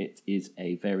description, it is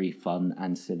a very fun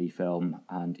and silly film.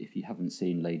 And if you haven't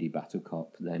seen Lady Battle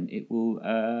Cop, then it will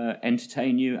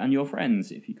entertain you and your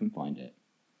friends if you can find it.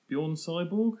 Bjorn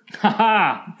Cyborg?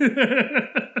 Ha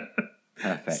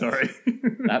Perfect. Sorry.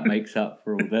 That makes up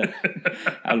for all the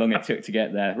how long it took to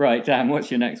get there. Right, Dan,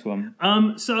 what's your next one?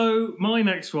 So my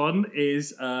next one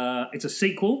is it's a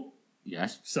sequel.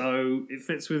 Yes. So it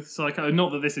fits with Psycho.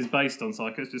 Not that this is based on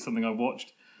Psycho, it's just something I've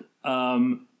watched.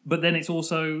 But then it's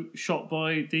also shot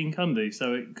by Dean Cundy,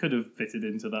 so it could have fitted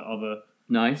into that other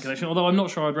Nice. connection. Although I'm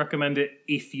not sure I'd recommend it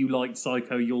if you liked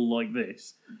Psycho, you'll like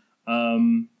this.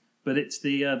 But it's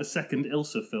the second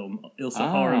Ilsa film,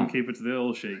 Ilsa Harem, Keeper to the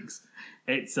Oil Sheiks.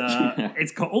 It's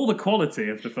got all the quality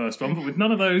of the first one, but with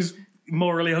none of those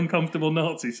morally uncomfortable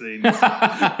Nazi scenes.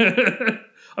 I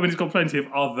mean, it's got plenty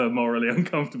of other morally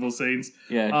uncomfortable scenes.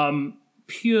 Yeah.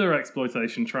 Pure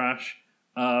exploitation trash.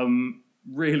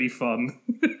 Really fun.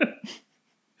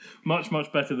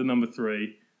 Much better than number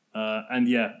 3. And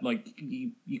yeah, like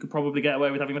you could probably get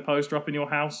away with having the poster up in your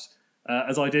house,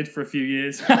 as I did for a few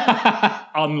years.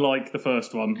 Unlike the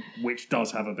first one, which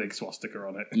does have a big swastika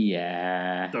on it.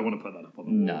 Yeah. Don't want to put that up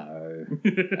on the wall.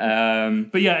 No.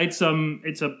 But yeah, it's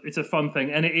a fun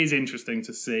thing, and it is interesting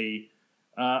to see.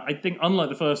 I think, unlike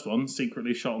the first one,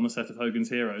 secretly shot on the set of Hogan's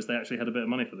Heroes, they actually had a bit of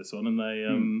money for this one,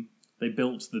 and they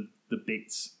built the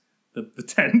bits, the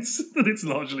tents that it's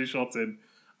largely shot in.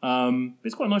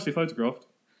 It's quite nicely photographed.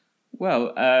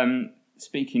 Well,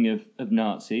 speaking of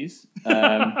Nazis,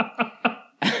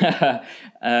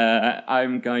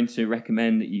 I'm going to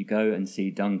recommend that you go and see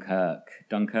Dunkirk.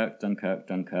 Dunkirk. Though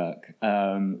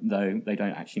they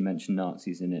don't actually mention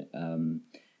Nazis in it.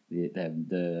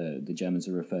 The Germans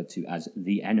are referred to as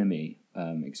the enemy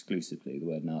exclusively. The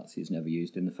word Nazi is never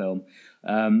used in the film.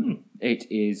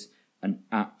 It is an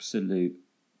absolute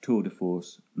tour de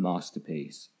force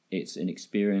masterpiece. It's an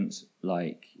experience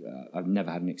like I've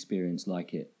never had an experience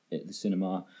like it at the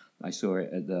cinema. I saw it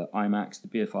at the IMAX, the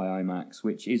BFI IMAX,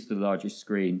 which is the largest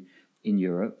screen in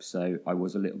Europe, so I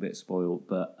was a little bit spoiled,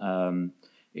 but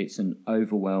it's an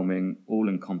overwhelming,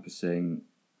 all-encompassing,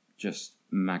 just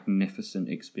magnificent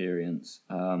experience.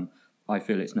 I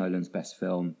feel it's Nolan's best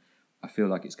film. I feel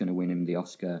like it's going to win him the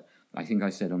Oscar. I think I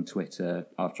said on Twitter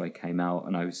after I came out,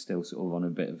 and I was still sort of on a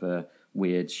bit of a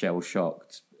weird,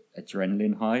 shell-shocked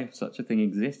adrenaline high, if such a thing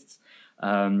exists.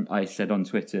 I said on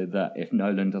Twitter that if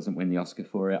Nolan doesn't win the Oscar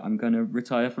for it, I'm going to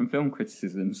retire from film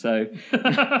criticism. So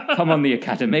come on, the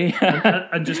Academy.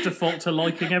 and just default to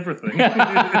liking everything.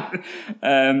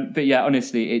 But yeah,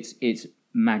 honestly, it's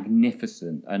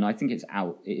magnificent. And I think it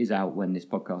is out when this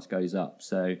podcast goes up.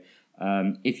 So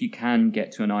if you can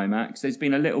get to an IMAX, there's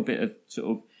been a little bit of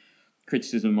sort of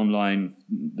criticism online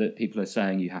that people are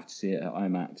saying you have to see it at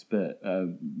IMAX, but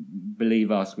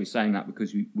believe us, we're saying that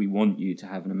because we want you to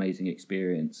have an amazing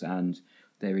experience, and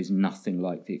there is nothing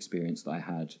like the experience that I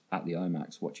had at the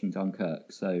IMAX watching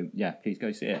Dunkirk. So yeah, please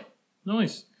go see it.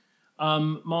 Nice.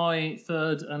 My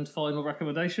third and final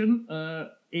recommendation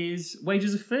is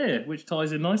Wages of Fear, which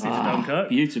ties in nicely to Dunkirk.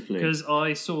 Beautifully. Because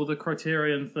I saw the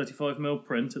Criterion 35mm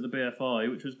print at the BFI,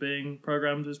 which was being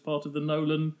programmed as part of the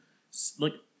Nolan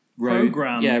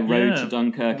program. Road to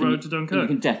Dunkirk. Road to Dunkirk. You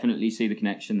can definitely see the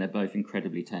connection. They're both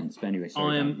incredibly tense. But anyway,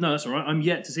 sorry. No, that's all right. I'm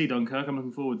yet to see Dunkirk. I'm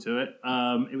looking forward to it.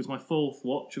 It was my fourth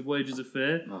watch of Wages of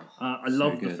Fear. I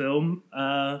loved the film.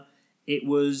 It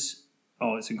was...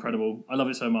 Oh, it's incredible. I love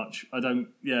it so much. I don't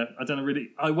know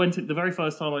really... the very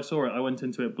first time I saw it, I went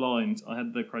into it blind. I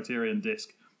had the Criterion disc.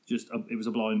 It was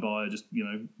a blind buy.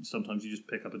 Sometimes you just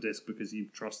pick up a disc because you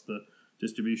trust the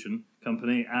distribution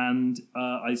company, and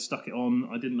I stuck it on.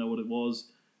 I didn't know what it was,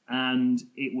 and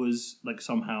it was like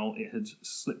somehow it had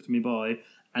slipped me by,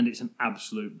 and it's an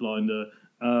absolute blinder.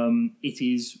 It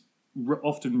is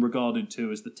often regarded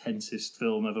to as the tensest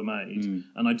film ever made,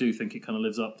 and I do think it kind of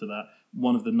lives up to that.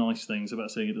 One of the nice things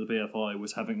about seeing it at the BFI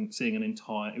was seeing an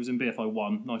entire... It was in BFI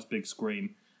 1, nice big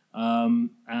screen,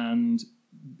 and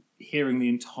hearing the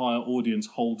entire audience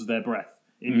hold their breath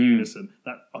in unison.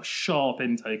 A sharp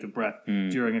intake of breath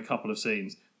during a couple of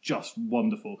scenes. Just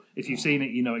wonderful. If you've seen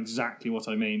it, you know exactly what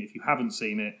I mean. If you haven't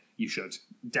seen it, you should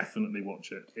definitely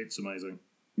watch it. It's amazing.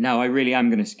 Now, I really am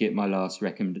going to skip my last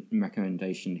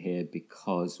recommendation here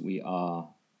because we are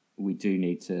we do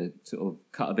need to sort of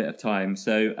cut a bit of time.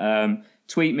 So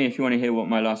tweet me if you want to hear what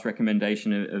my last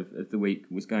recommendation of the week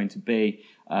was going to be.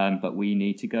 But we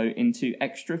need to go into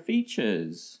extra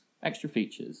features. Extra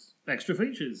features.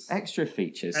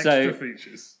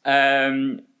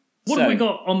 What have we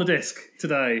got on the disc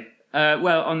today?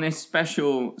 Well, on this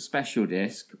special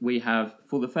disc, we have,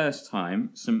 for the first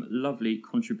time, some lovely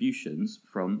contributions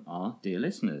from our dear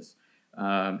listeners,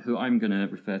 who I'm going to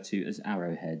refer to as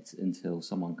arrowheads until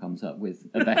someone comes up with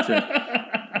a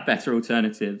better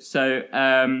alternative. So,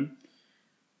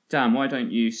 Dan, why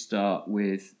don't you start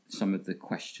with some of the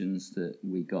questions that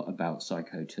we got about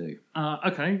Psycho 2?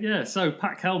 Okay, yeah. So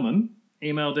Pat Kelman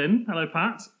emailed in, hello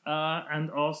Pat,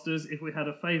 and asked us if we had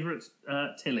a favourite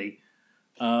Tilly.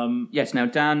 Yes, now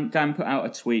Dan put out a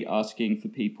tweet asking for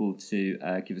people to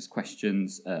give us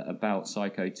questions about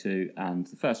Psycho 2, and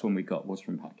the first one we got was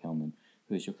from Pat Kelman.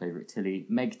 Who is your favourite Tilly?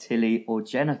 Meg Tilly or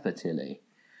Jennifer Tilly?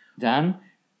 Dan?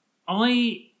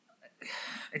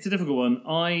 It's a difficult one.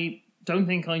 I don't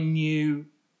think I knew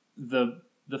the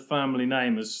family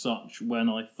name as such when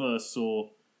I first saw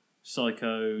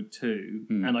Psycho 2,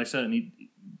 and I certainly,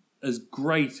 as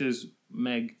great as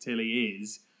Meg Tilly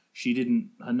is,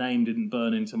 her name didn't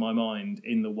burn into my mind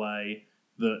in the way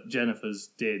that Jennifer's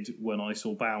did when I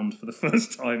saw Bound for the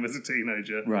first time as a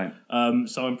teenager. Right.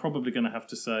 So I'm probably going to have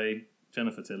to say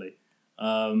Jennifer Tilly.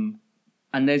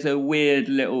 And there's a weird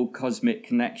little cosmic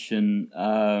connection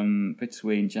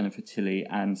between Jennifer Tilly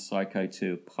and Psycho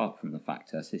 2, apart from the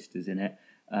fact her sister's in it.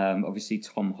 Obviously,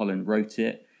 Tom Holland wrote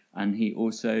it, and he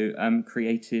also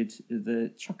created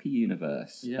the Chucky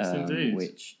universe, yes, indeed,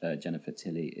 which Jennifer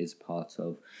Tilly is part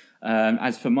of.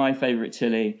 As for my favourite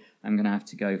Tilly, I'm going to have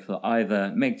to go for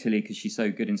either Meg Tilly, because she's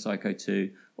so good in Psycho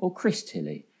 2, or Chris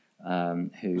Tilly,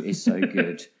 who is so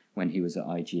good when he was at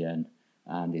IGN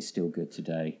and is still good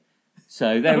today.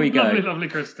 So there we go. Lovely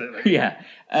Chris Tilly. Yeah.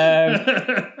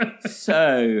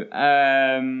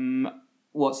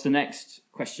 What's the next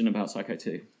question about Psycho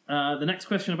 2? The next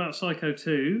question about Psycho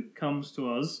 2 comes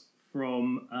to us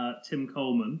from Tim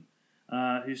Coleman,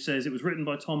 who says it was written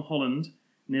by Tom Holland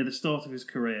near the start of his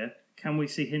career. Can we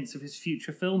see hints of his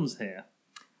future films here?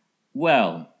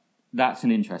 Well, that's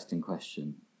an interesting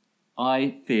question.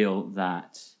 I feel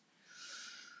that...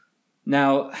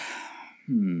 Now,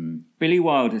 Billy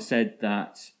Wilder said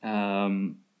that...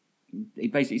 he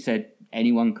basically said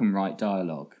anyone can write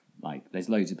dialogue. Like, there's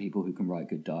loads of people who can write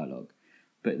good dialogue.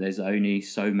 But there's only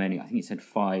so many, I think he said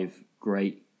 5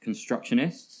 great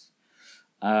constructionists.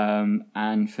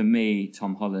 And for me,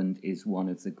 Tom Holland is one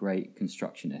of the great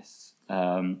constructionists.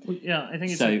 I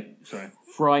think it's... So, sorry.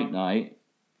 Fright Night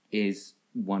is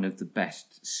one of the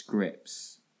best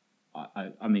scripts.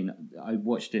 I mean, I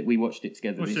watched it. We watched it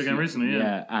together. Watched it again recently,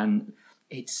 yeah, and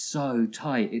it's so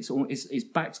tight. It's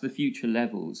Back to the Future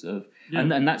levels of,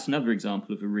 and that's another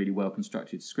example of a really well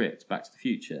constructed script. Back to the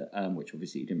Future, which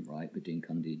obviously he didn't write, but Dean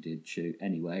Cundey did shoot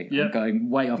anyway. Yeah. I'm going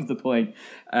way off the point.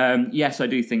 Yes, I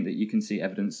do think that you can see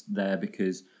evidence there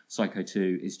because Psycho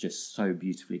 2 is just so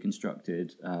beautifully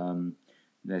constructed.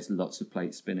 There's lots of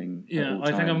plates spinning. Yeah,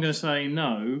 I think I'm going to say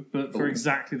no, but for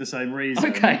exactly the same reason.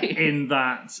 Okay. In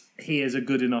that he is a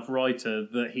good enough writer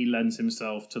that he lends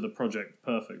himself to the project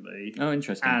perfectly. Oh,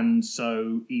 interesting. And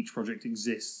so each project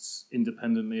exists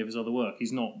independently of his other work.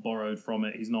 He's not borrowed from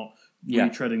it. He's not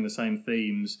retreading the same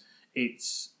themes.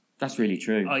 That's really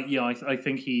true. I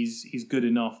think he's good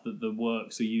enough that the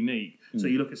works are unique. So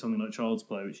you look at something like Child's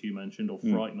Play, which you mentioned, or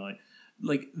Fright Night,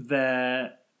 like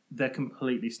they're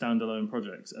completely standalone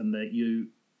projects, and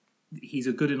he's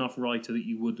a good enough writer that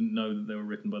you wouldn't know that they were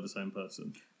written by the same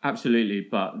person. Absolutely,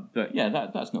 but yeah,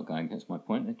 that's not going against my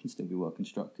point. They can still be well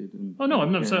constructed.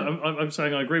 I'm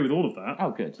saying I agree with all of that.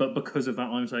 Oh, good. But because of that,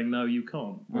 I'm saying no, you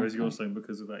can't. Whereas you're saying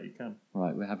because of that, you can.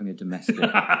 Right, we're having a domestic.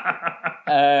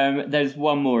 There's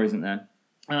one more, isn't there?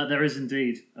 There is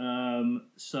indeed.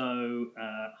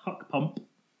 Huck Pump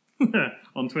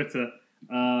on Twitter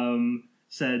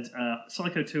said,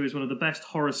 Psycho 2 is one of the best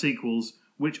horror sequels.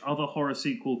 Which other horror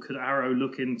sequel could Arrow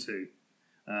look into?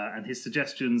 And his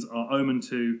suggestions are Omen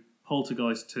 2,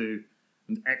 Poltergeist 2,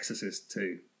 and Exorcist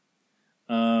 2.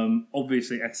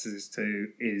 Obviously, Exorcist 2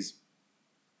 is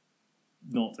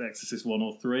not Exorcist 1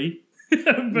 or 3.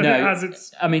 But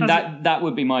that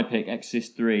would be my pick,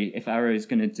 Exorcist 3. If Arrow is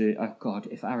going to do... Oh, God,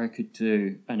 if Arrow could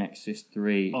do an Exorcist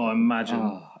 3... Oh,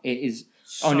 imagine. It is...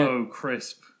 So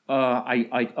crisp.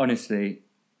 I honestly...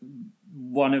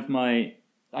 One of my...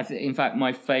 in fact,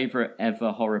 my favourite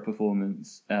ever horror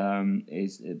performance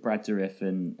is Brad Dourif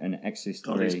in Exorcist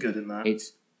 3. God, he's good in that.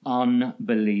 It's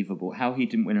unbelievable. How he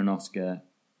didn't win an Oscar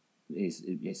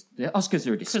the Oscars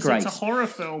are a disgrace. It's a horror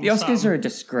film. The Oscars are a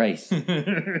disgrace.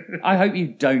 I hope you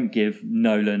don't give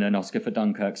Nolan an Oscar for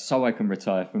Dunkirk, so I can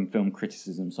retire from film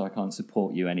criticism, so I can't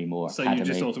support you anymore. So Academy. you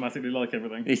just automatically like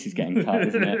everything. This is getting cut,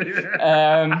 isn't it?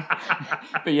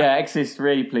 But yeah, Exorcist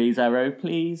 3, please, Arrow,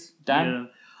 please, Dan. Yeah.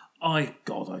 I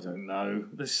don't know.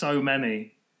 There's so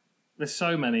many.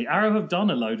 Arrow have done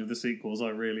a load of the sequels I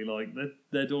really like.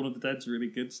 Their Dawn of the Dead's really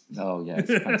good. Oh yeah,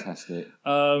 it's fantastic.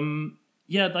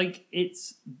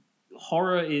 It's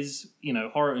horror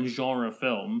horror and genre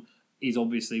film is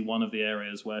obviously one of the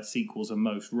areas where sequels are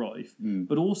most rife,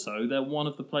 but also they're one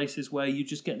of the places where you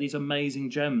just get these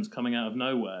amazing gems coming out of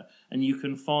nowhere, and you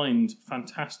can find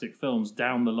fantastic films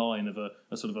down the line of a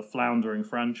sort of a floundering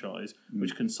franchise,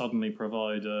 which can suddenly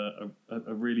provide a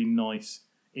really nice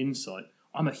insight.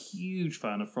 I'm a huge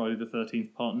fan of Friday the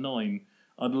 13th Part 9.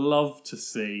 I'd love to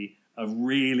see a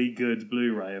really good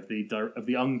Blu-ray of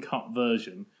the uncut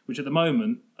version, which at the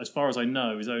moment, as far as I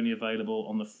know, is only available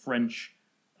on the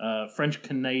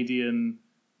French-Canadian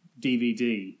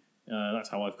DVD. That's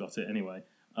how I've got it anyway.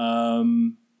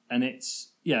 And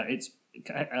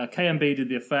KMB did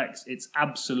the effects. It's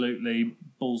absolutely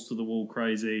balls to the wall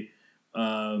crazy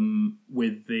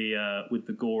with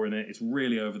the gore in it. It's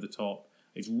really over the top.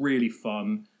 It's really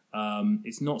fun.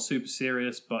 It's not super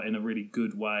serious, but in a really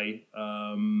good way.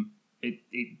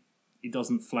 It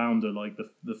doesn't flounder like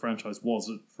the franchise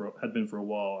had been for a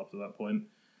while up to that point.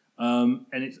 And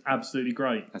it's absolutely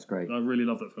great. That's great. I really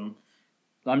love that film.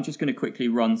 I'm just going to quickly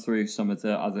run through some of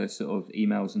the other sort of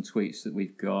emails and tweets that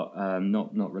we've got,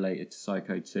 not related to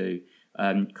Psycho 2.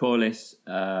 Corliss,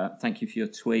 thank you for your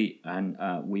tweet, and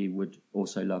we would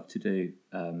also love to do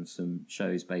some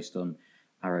shows based on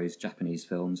Arrow's Japanese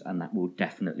films, and that will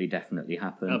definitely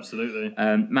happen. Absolutely.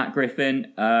 Matt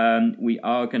Griffin, we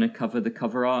are going to cover the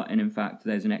cover art, and in fact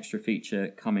there's an extra feature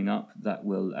coming up that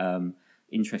will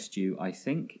interest you, I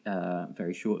think,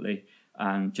 very shortly.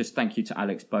 And just thank you to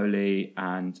Alex Bowley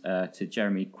and to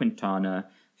Jeremy Quintana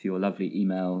for your lovely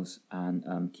emails,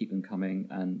 and keep them coming,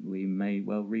 and we may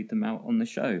well read them out on the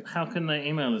show. How can they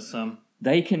email us, Sam?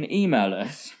 They can email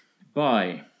us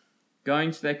by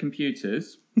going to their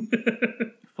computers,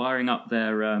 firing up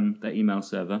their email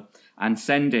server, and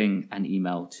sending an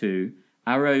email to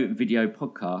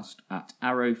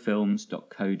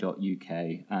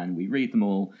arrowvideopodcast@arrowfilms.co.uk, and we read them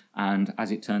all, and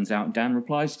as it turns out, Dan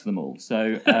replies to them all.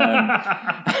 So,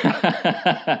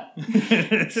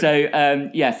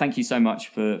 thank you so much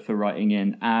for writing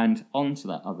in. And on to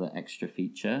that other extra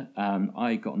feature,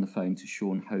 I got on the phone to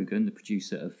Sean Hogan, the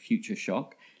producer of Future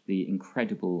Shock, the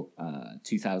incredible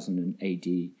 2000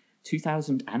 AD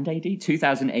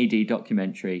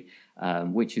documentary,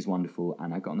 which is wonderful,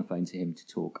 and I got on the phone to him to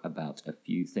talk about a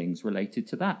few things related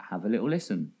to that. Have a little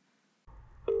listen.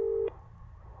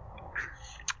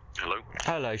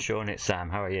 Hello, Sean, it's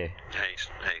Sam. How are you? Hey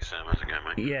Sam, how's it going,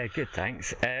 mate? Yeah, good,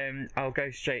 thanks. I'll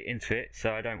go straight into it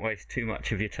so I don't waste too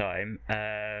much of your time.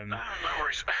 No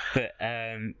worries. But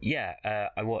I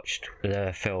watched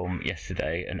the film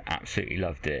yesterday and absolutely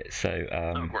loved it. So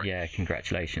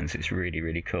congratulations. It's really,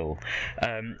 really cool.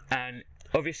 And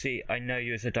obviously, I know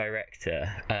you as a director,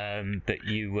 but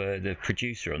you were the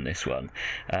producer on this one.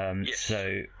 Yes.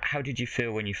 So how did you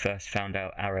feel when you first found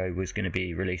out Arrow was going to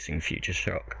be releasing Future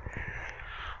Shock?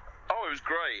 Oh, it was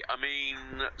great. I mean,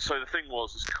 so the thing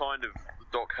was, the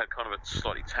doc had kind of a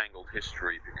slightly tangled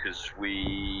history, because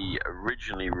we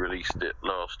originally released it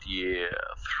last year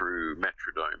through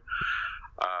Metrodome.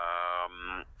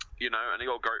 And it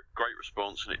got great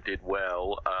response, and it did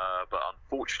well. But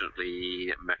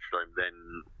unfortunately, Metrodome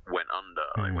then went under.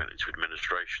 They went into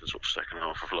administration sort of second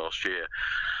half of last year.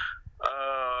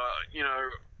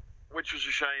 Which was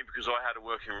a shame, because I had a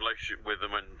working relationship with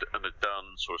them and had done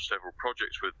sort of several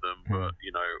projects with them. But,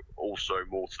 also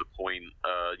more to the point,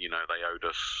 they owed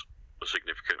us a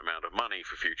significant amount of money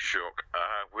for Future Shock,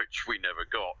 which we never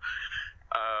got.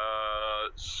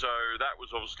 So that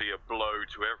was obviously a blow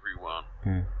to everyone.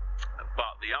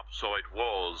 But the upside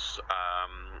was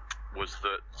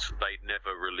that they'd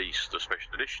never released a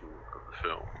special edition of the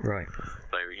film. Right.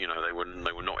 They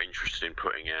were not interested in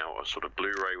putting out a sort of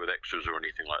Blu-ray with extras or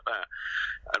anything like that.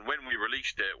 And when we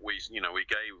released it, we did a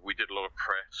lot of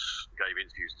press, gave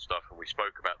interviews and stuff, and we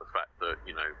spoke about the fact that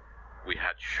we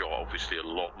had shot obviously a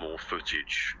lot more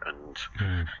footage, and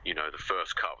the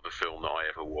first cut of the film that I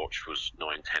ever watched was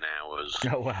 9-10 hours.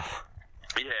 Oh wow.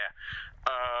 Yeah.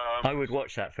 I would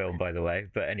watch that film, by the way.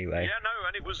 But anyway. Yeah, no,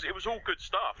 and it was all good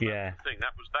stuff. Yeah. That's the thing.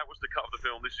 That was the cut of the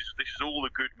film. This is all the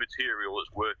good material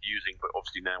that's worth using, but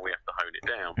obviously now we have to hone it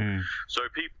down. So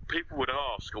people would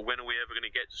ask, "Well, when are we ever going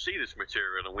to get to see this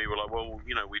material?" And we were like, "Well,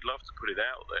 we'd love to put it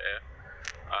out there."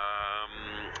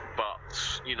 But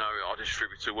our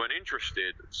distributor weren't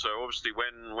interested. So obviously,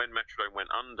 when Metrodome went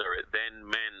under, it then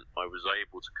meant I was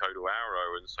able to go to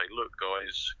Arrow and say, look,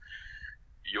 guys,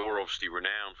 you're obviously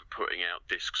renowned for putting out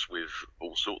discs with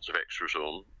all sorts of extras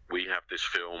on. We have this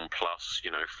film plus,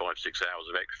 5-6 hours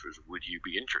of extras. Would you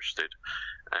be interested?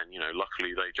 And,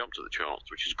 luckily they jumped at the chance,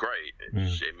 which is great. It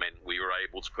meant we were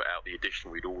able to put out the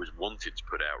edition we'd always wanted to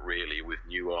put out, really, with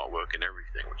new artwork and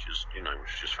everything, which is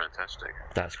just fantastic.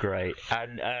 That's great.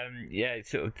 And,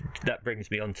 sort of that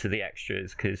brings me on to the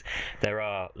extras, because there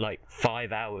are like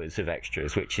 5 hours of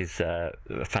extras, which is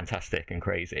fantastic and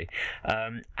crazy.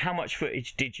 How much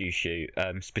footage did you shoot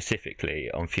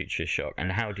specifically on Future Shock,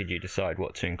 and how did you decide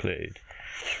what to include?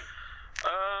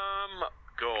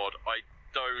 God, I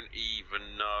don't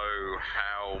even know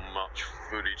how much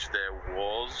footage there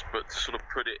was, but to sort of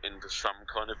put it into some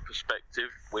kind of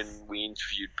perspective, when we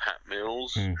interviewed Pat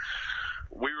Mills,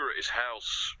 we were at his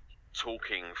house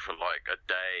talking for like a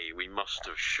day. We must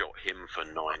have shot him for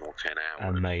 9 or 10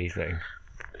 hours. Amazing.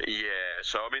 Yeah,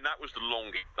 so I mean that was the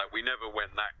longest. That we never went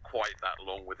quite that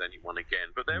long with anyone again.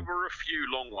 But there were a few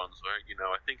long ones.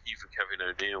 I think even Kevin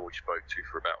O'Neill we spoke to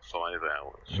for about 5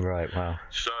 hours. Right. Wow.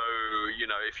 So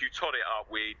if you tot it up,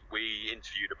 we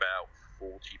interviewed about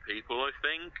 40 people, I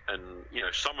think, and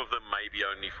some of them maybe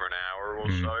only for an hour or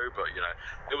so. But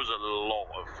it was a lot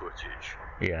of footage.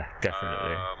 Yeah,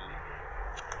 definitely.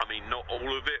 I mean, not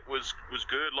all of it was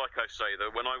good. Like I say,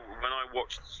 though, when I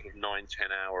watched the sort of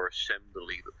 9-10 hour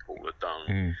assembly that Paul had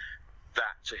done,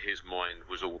 that to his mind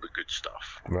was all the good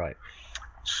stuff. Right.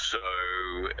 So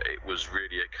it was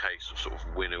really a case of sort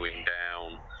of winnowing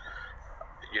down,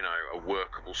 a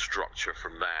workable structure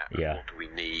from that. Yeah. What do we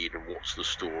need, and what's the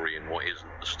story, and what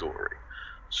isn't the story?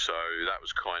 So that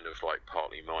was kind of like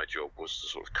partly my job, was to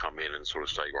sort of come in and sort of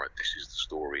say, right, this is the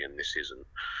story and this isn't.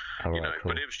 All right,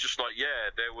 cool. But it was just like,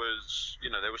 there was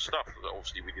stuff that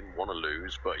obviously we didn't want to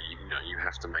lose, but you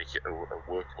have to make it a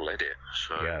workable edit.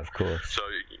 So yeah, of course. So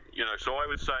so I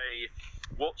would say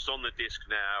what's on the disc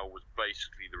now was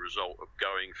basically the result of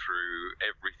going through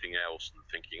everything else and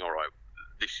thinking, all right,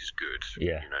 this is good.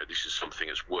 Yeah. This is something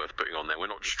that's worth putting on there. We're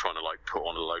not just trying to like put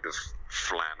on a load of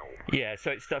flannel. Yeah,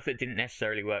 so it's stuff that didn't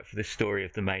necessarily work for the story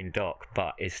of the main doc,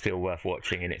 but is still worth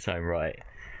watching in its own right.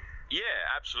 Yeah,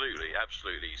 absolutely.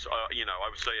 So, I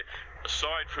would say,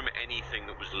 aside from anything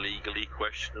that was legally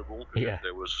questionable, because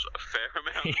there was a fair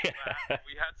amount of that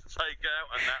we had to take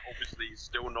out, and that obviously is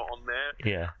still not on there.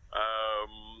 Yeah.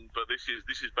 But this is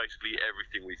basically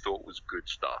everything we thought was good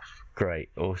stuff. Great,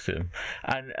 awesome.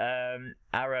 And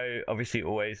Arrow obviously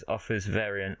always offers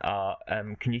variant art.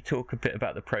 Can you talk a bit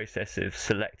about the process of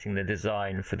selecting the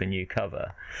design for the new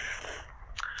cover?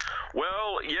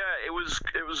 Well, yeah, it was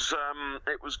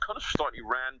kind of slightly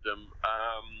random.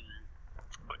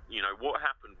 What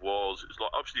happened was, it was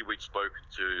like, obviously we'd spoken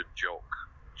to Jock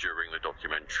during the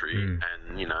documentary,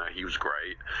 and he was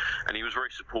great, and he was very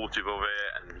supportive of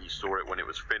it, and he saw it when it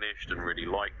was finished and really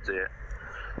liked it.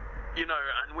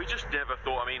 And we just never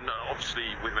thought. I mean, obviously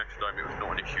with Metrodome it was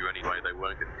not an issue anyway. They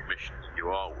weren't going to commission the new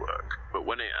artwork. But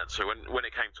when it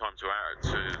came time to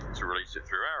release it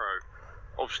through Arrow,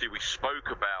 obviously we spoke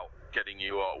about getting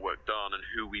new artwork done and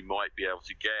who we might be able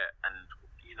to get, and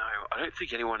I don't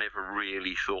think anyone ever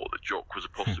really thought that Jock was a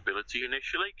possibility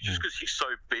initially, just because he's so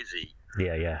busy.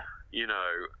 Yeah.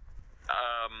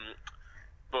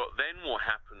 But then what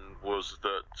happened was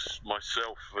that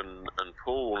myself and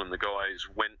Paul and the guys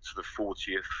went to the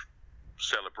 40th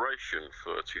celebration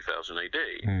for 2000 AD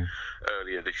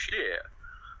earlier this year.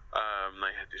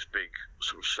 They had this big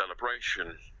sort of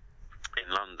celebration in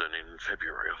London in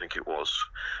February, I think it was.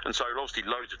 And so obviously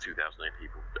loads of 2000 AD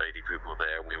people were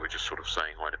there, and we were just sort of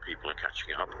saying hi to people and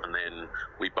catching up. And then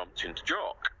we bumped into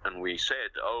Jock, and we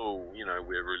said,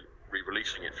 we're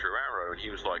re-releasing it through Arrow. And he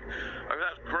was like, oh,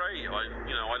 that's great. I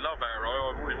love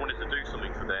Arrow. I've always wanted to do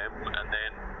something for them. And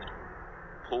then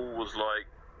Paul was like,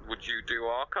 would you do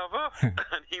our cover?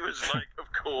 And he was like,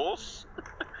 of course.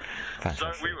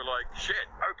 So we were like, shit,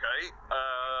 okay.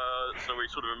 So we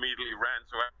sort of immediately ran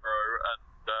to Arrow,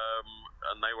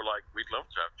 and they were like, we'd love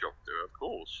to have Jock do it, of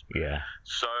course. Yeah.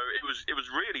 So it was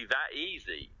really that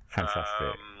easy.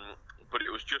 Fantastic. But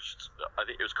it was just, I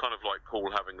think it was kind of like Paul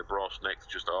having the brass neck to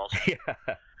just ask.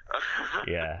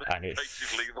 Yeah, and it's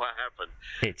basically what happened.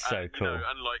 It's so cool.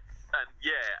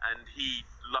 And he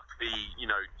luckily,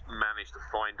 managed to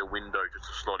find a window just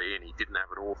to slot it in. He didn't have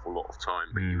an awful lot of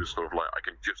time, but he was sort of like, I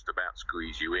can just about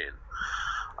squeeze you in.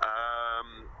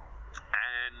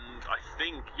 And I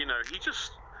think,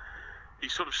 he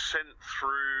sort of sent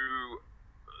through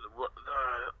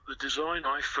the design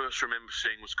I first remember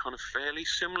seeing was kind of fairly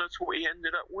similar to what he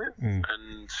ended up with,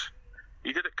 and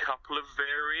he did a couple of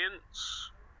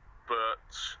variants, but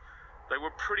they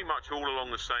were pretty much all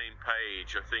along the same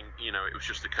page. I think, it was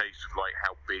just a case of like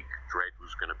how big Dredd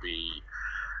was going to be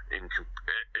in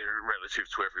relative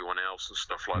to everyone else and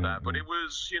stuff like that. But it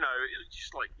was,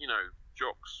 just like,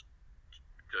 Jock's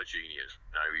a genius.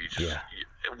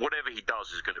 Whatever he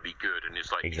does is going to be good. And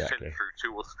it's like he sent through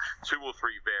two or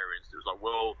three variants. It was like,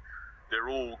 well, they're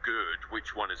all good.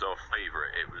 Which one is our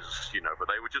favorite? It was, but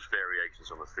they were just variations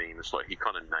on the theme. It's like he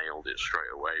kind of nailed it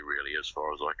straight away, really, as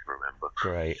far as I can remember.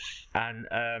 Great.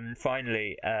 And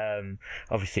finally,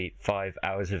 obviously 5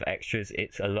 hours of extras,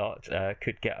 it's a lot,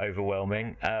 could get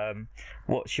overwhelming.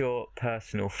 What's your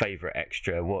personal favourite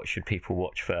extra? What should people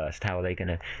watch first? How are they going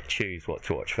to choose what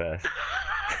to watch first?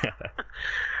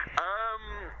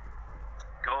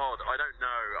 God, I don't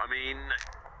know. I mean,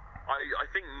 I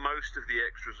think most of the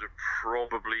extras are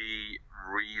probably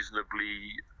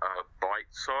reasonably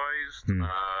bite-sized.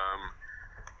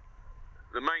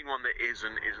 The main one that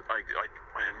isn't is I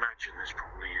imagine there's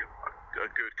probably a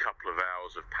good couple of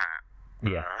hours of Pat.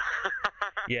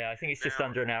 I think it's just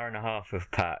under an hour and a half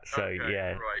of Pat. So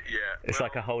it's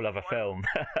like a whole other film.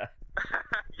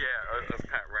 Of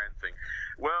Pat ranting.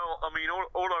 Well, I mean,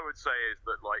 all I would say is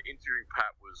that like interviewing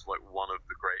Pat was like one of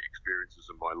the great experiences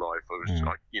of my life. I was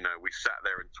like, we sat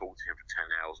there and talked to him for 10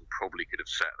 hours and probably could have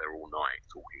sat there all night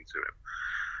talking to him.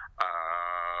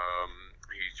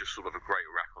 He's just sort of a great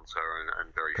raconteur and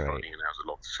very funny and has a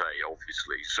lot to say,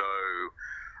 obviously. So,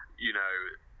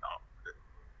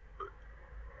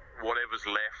 whatever's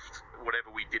left,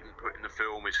 whatever we didn't put in the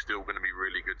film is still going to be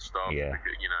really good stuff. It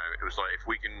was like if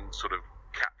we can sort of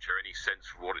capture any sense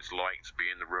of what it's like to be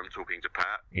in the room talking to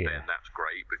Pat, then that's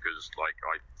great, because like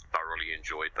I thoroughly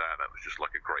enjoyed that. That was just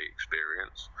like a great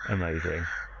experience. Amazing.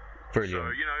 Brilliant.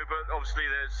 So, but obviously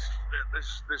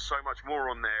there's so much more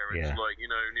on there. It's like,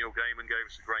 Neil Gaiman gave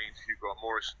us a great interview, Grant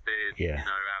Morrison did,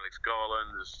 Alex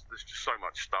Garland. There's just so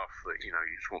much stuff that, you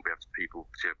just want people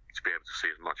to be able to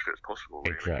see as much of it as possible,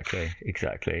 really.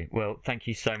 Exactly. Well, thank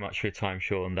you so much for your time,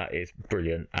 Sean. That is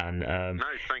brilliant. And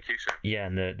no, thank you, Sam. Yeah,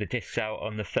 and the disc's out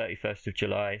on the 31st of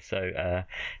July, so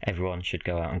everyone should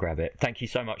go out and grab it. Thank you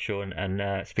so much, Sean,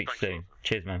 and speak to you soon.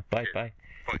 Cheers, man. Bye.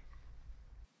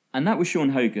 And that was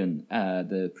Sean Hogan,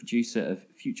 the producer of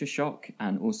Future Shock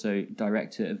and also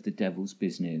director of The Devil's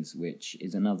Business, which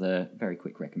is another very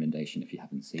quick recommendation if you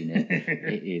haven't seen it.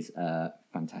 It is a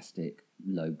fantastic,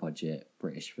 low-budget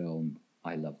British film.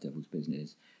 I love Devil's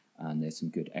Business, and there's some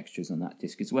good extras on that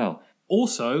disc as well.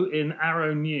 Also, in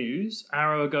Arrow news,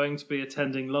 Arrow are going to be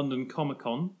attending London Comic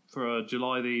Con for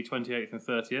July the 28th and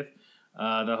 30th.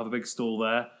 They'll have a big stall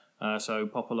there. So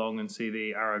pop along and see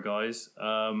the Arrow guys.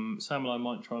 Sam and I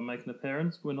might try and make an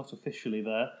appearance. We're not officially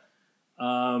there.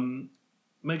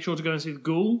 Make sure to go and see The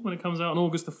Ghoul when it comes out on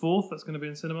August the 4th. That's going to be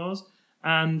in cinemas.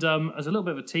 And as a little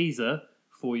bit of a teaser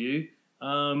for you,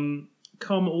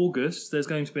 come August, there's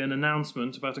going to be an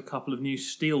announcement about a couple of new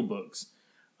steelbooks.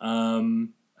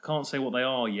 I can't say what they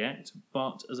are yet,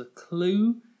 but as a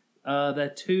clue, they're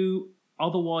two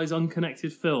otherwise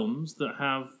unconnected films that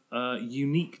have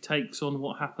unique takes on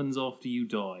what happens after you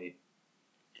die.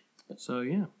 So,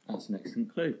 yeah. That's an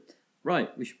excellent clue.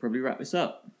 Right, we should probably wrap this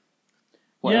up.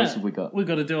 What else have we got? We've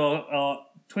got to do our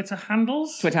Twitter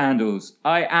handles. Twitter handles.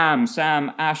 I am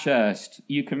Sam Ashurst.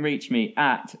 You can reach me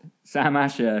at Sam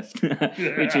Ashurst,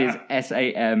 which is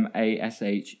SAMASHURST.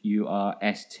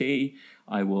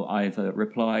 I will either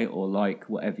reply or like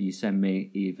whatever you send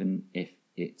me, even if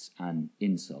it's an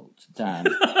insult. Dan.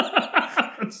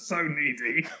 That's so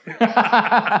needy.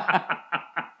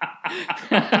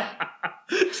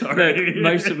 Sorry. Look,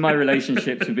 most of my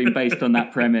relationships have been based on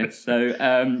that premise, so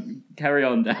carry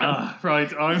on, Dan.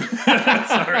 Right, I'm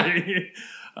sorry.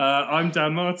 I'm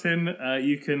Dan Martin.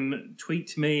 You can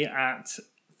tweet me at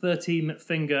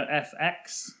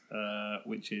 13fingerfx,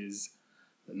 which is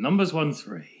the numbers 13.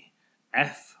 FINGER,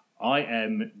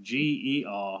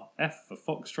 F for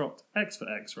Foxtrot, X for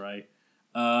X-ray,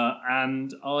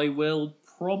 and I will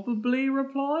probably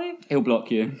reply. He'll block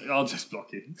you. I'll just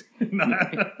block you.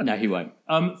 No, he won't.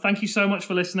 Thank you so much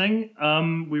for listening.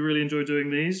 We really enjoy doing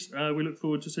these. We look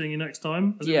forward to seeing you next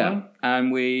time.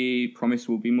 And we promise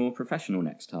we'll be more professional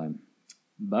next time.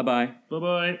 Bye-bye.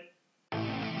 Bye-bye.